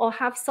 Delia, or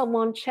have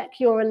someone check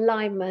your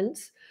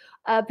alignment,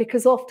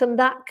 because often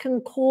that can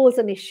cause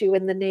an issue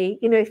in the knee,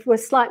 you know, if we're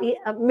slightly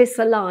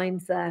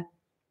misaligned there.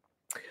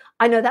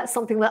 I know that's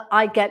something that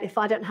I get if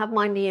I don't have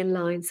my knee in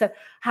line. So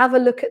have a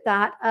look at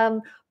that.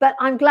 But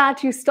I'm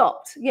glad you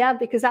stopped, yeah,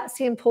 because that's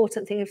the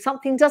important thing. If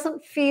something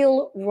doesn't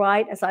feel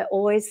right, as I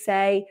always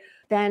say,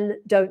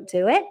 then don't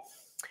do it.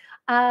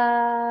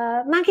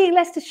 Maggie in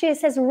Leicestershire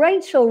says,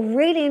 Rachel,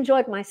 really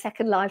enjoyed my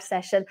second live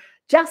session.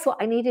 Just what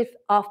I needed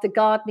after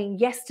gardening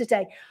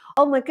yesterday.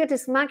 Oh my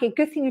goodness, Maggie,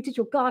 good thing you did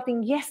your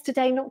gardening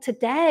yesterday, not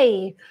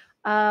today.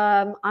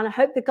 And I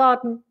hope the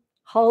garden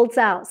holds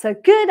out. So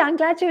good, I'm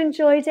glad you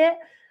enjoyed it.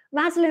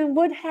 Madeline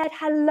Woodhead,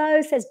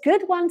 hello, says,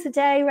 good one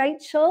today,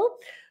 Rachel.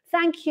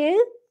 Thank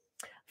you.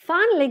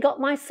 Finally got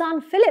my son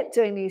Philip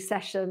doing these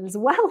sessions.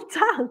 Well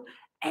done.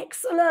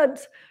 Excellent.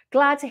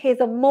 Glad to hear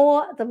the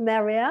more, the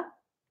merrier.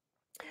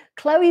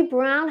 Chloe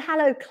Brown,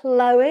 hello,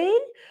 Chloe.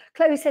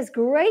 Chloe says,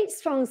 great,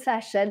 strong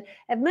session.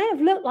 It may have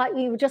looked like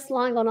we were just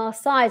lying on our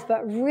sides,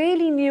 but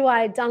really knew I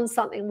had done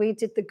something. We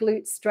did the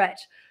glute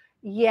stretch.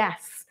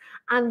 Yes.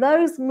 And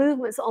those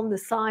movements on the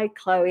side,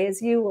 Chloe,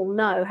 as you will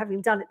know,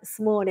 having done it this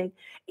morning,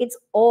 it's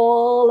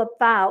all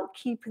about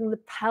keeping the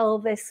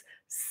pelvis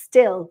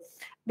still.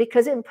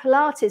 Because in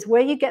Pilates,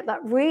 where you get that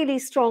really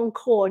strong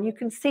core, and you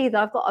can see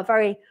that I've got a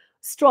very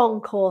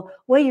strong core,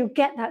 where you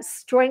get that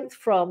strength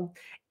from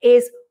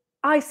is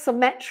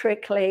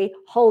isometrically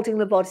holding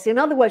the body. So in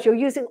other words, you're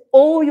using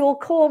all your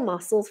core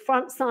muscles,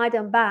 front, side,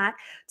 and back,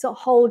 to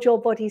hold your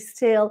body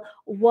still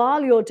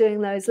while you're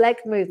doing those leg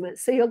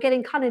movements. So you're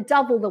getting kind of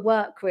double the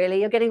work, really.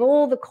 You're getting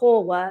all the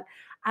core work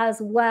as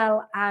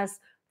well as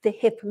the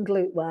hip and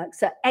glute work.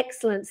 So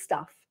excellent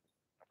stuff.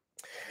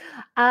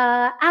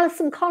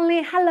 Alison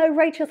Connolly, hello,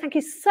 Rachel. Thank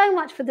you so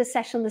much for the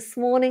session this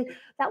morning.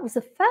 That was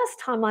the first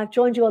time I've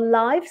joined your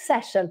live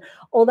session,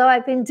 although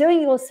I've been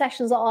doing your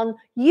sessions on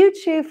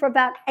YouTube for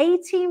about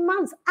 18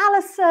 months.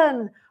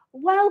 Alison,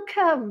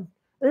 welcome.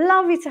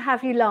 Lovely to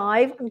have you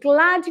live. I'm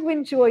glad you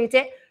enjoyed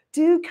it.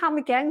 Do come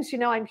again, as you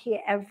know, I'm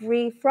here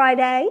every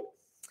Friday.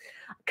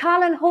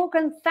 Carlin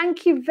Hawken,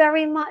 thank you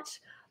very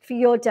much for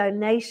your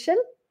donation.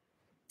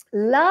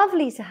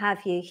 Lovely to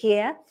have you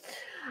here.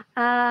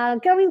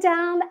 Going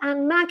down,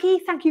 and Maggie,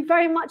 thank you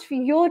very much for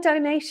your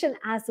donation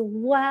as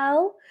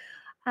well.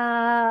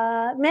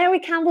 Mary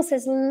Campbell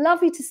says,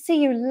 lovely to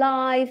see you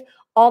live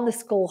on the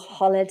school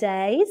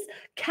holidays.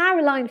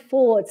 Caroline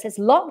Ford says,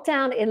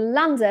 lockdown in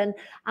London.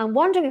 I'm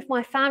wondering if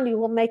my family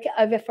will make it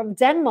over from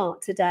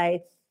Denmark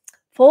today.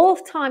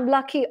 Fourth time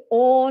lucky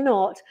or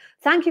not.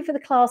 Thank you for the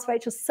class,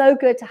 Rachel. So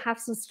good to have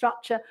some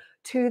structure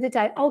to the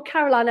day. Oh,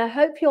 Caroline, I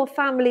hope your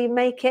family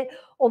make it,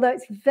 although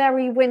it's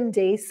very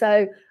windy.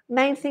 So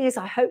main thing is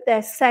I hope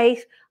they're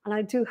safe, and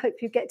I do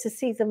hope you get to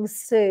see them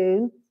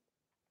soon.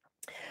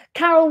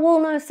 Carol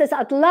Woolner says,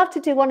 I'd love to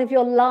do one of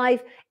your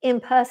live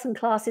in-person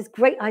classes.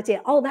 Great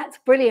idea. Oh, that's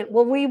brilliant.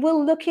 Well, we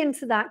will look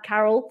into that,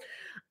 Carol.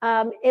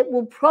 It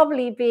will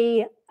probably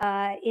be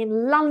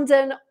in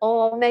London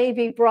or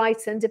maybe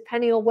Brighton,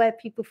 depending on where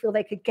people feel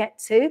they could get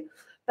to.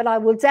 But I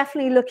will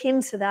definitely look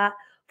into that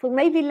for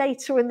maybe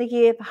later in the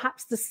year,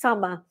 perhaps the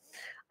summer,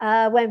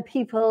 when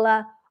people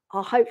are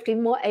hopefully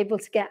more able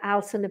to get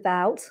out and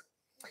about.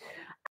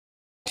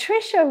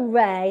 Trisha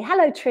Ray,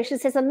 hello Trisha,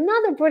 says,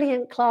 another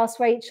brilliant class,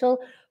 Rachel.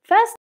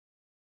 First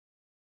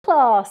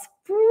class,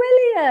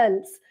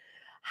 brilliant.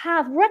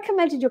 Have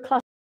recommended your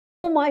class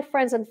to all my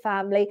friends and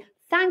family.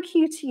 Thank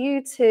you to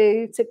you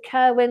too, to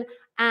Kerwin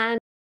and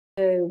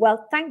you.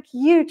 Well, thank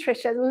you,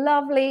 Trisha.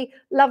 Lovely,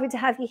 lovely to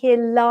have you here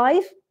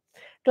live.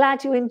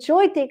 Glad you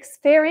enjoyed the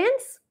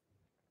experience.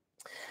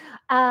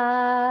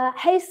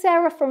 Hey,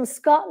 Sarah from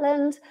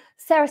Scotland.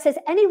 Sarah says,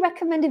 any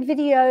recommended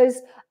videos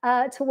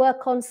to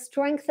work on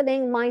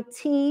strengthening my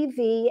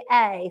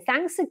TVA?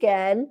 Thanks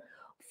again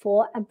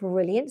for a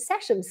brilliant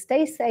session.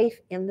 Stay safe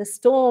in the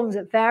storms.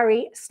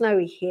 Very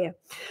snowy here.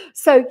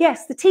 So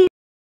yes, the TVA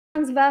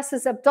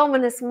versus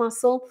abdominis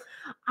muscle.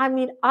 I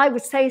mean, I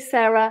would say,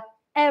 Sarah,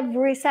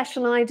 every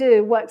session I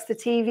do works the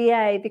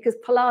TVA, because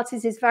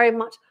Pilates is very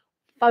much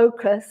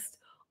focused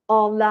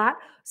on that.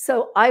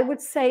 So I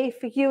would say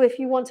for you, if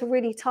you want to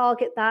really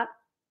target that,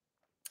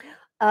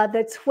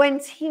 the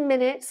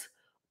 20-minute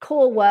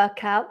core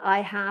workout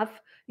I have,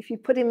 if you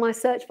put in my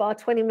search bar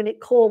 20-minute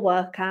core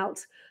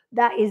workout,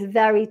 that is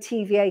very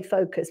TVA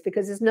focused,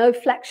 because there's no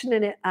flexion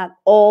in it at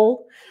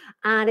all.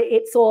 And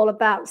it's all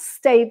about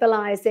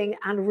stabilizing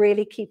and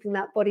really keeping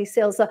that body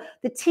still. So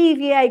the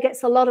TVA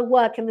gets a lot of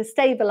work in the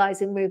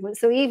stabilizing movement.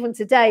 So even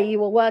today you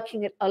were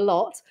working it a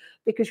lot,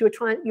 because you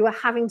were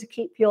having to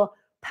keep your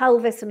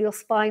pelvis and your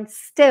spine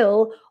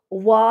still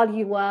while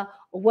you were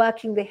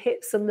working the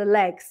hips and the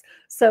legs.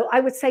 So I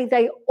would say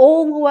they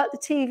all work the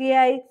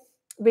TVA.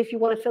 But if you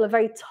want to feel a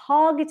very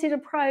targeted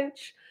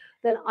approach,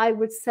 then I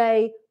would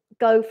say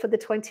go for the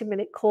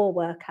 20-minute core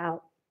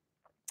workout.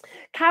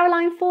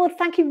 Caroline Ford,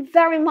 thank you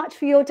very much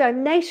for your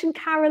donation,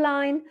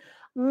 Caroline.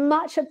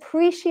 Much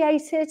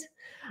appreciated.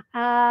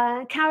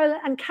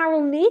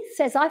 Carol Neath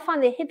says, I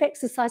find the hip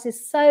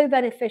exercises so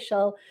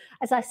beneficial,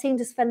 as I seem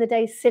to spend the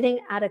day sitting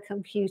at a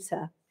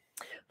computer.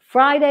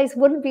 Fridays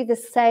wouldn't be the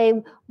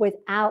same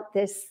without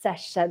this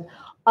session.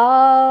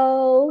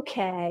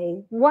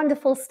 Okay,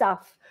 wonderful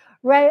stuff.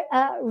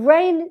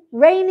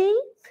 Rainy,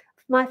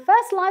 my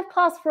first live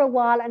class for a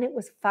while, and it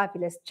was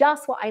fabulous.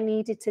 Just what I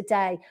needed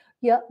today.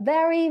 You're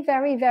very,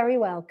 very, very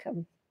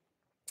welcome.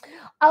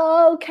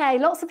 Okay,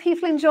 lots of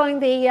people enjoying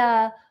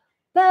the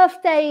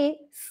birthday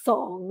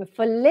song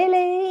for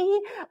Lily.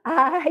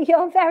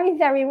 You're very,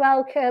 very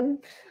welcome.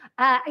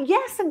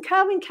 Yes, and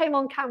Kerwin came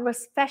on camera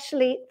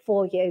especially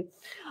for you.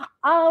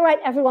 All right,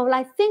 everyone. Well,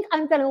 I think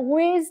I'm going to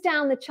whiz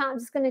down the chat. I'm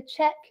just going to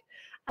check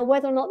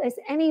whether or not there's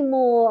any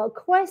more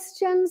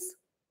questions.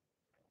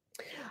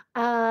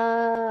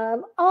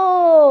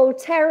 Oh,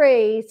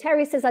 Terry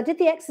says, I did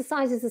the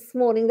exercises this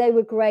morning. They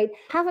were great.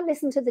 Haven't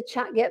listened to the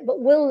chat yet,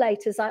 but will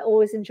later, as I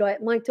always enjoy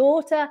it. My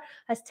daughter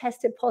has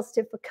tested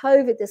positive for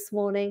COVID this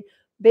morning.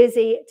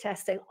 Busy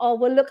testing. Oh,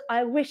 well, look,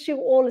 I wish you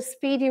all a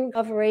speedy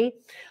recovery.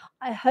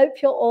 I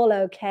hope you're all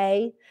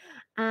okay.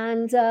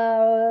 And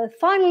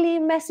finally,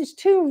 a message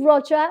to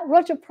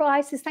Roger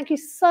Price says, thank you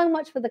so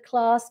much for the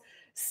class.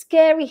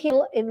 Scary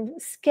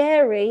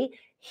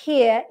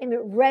here in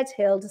Red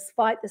Hill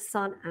despite the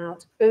sun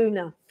out.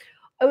 Una,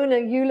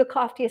 you look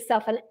after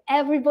yourself, and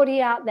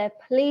everybody out there,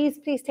 please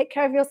take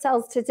care of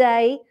yourselves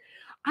today.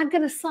 I'm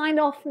going to sign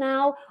off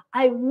now.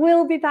 I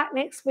will be back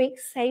next week,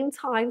 same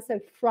time, so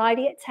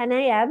Friday at 10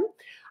 a.m.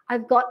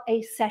 I've got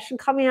a session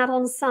coming out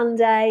on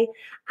Sunday,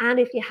 and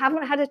if you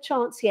haven't had a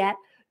chance yet,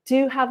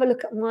 do have a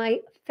look at my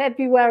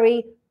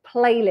February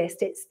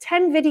playlist. It's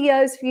 10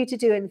 videos for you to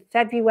do in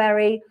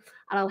February,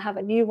 and I'll have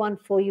a new one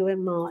for you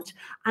in March.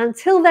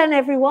 Until then,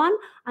 everyone,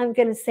 I'm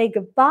going to say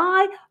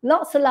goodbye.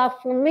 Lots of love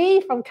from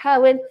me, from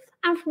Kerwin,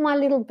 and from my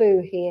little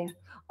boo here.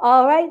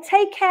 All right,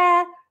 take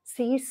care.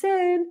 See you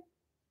soon.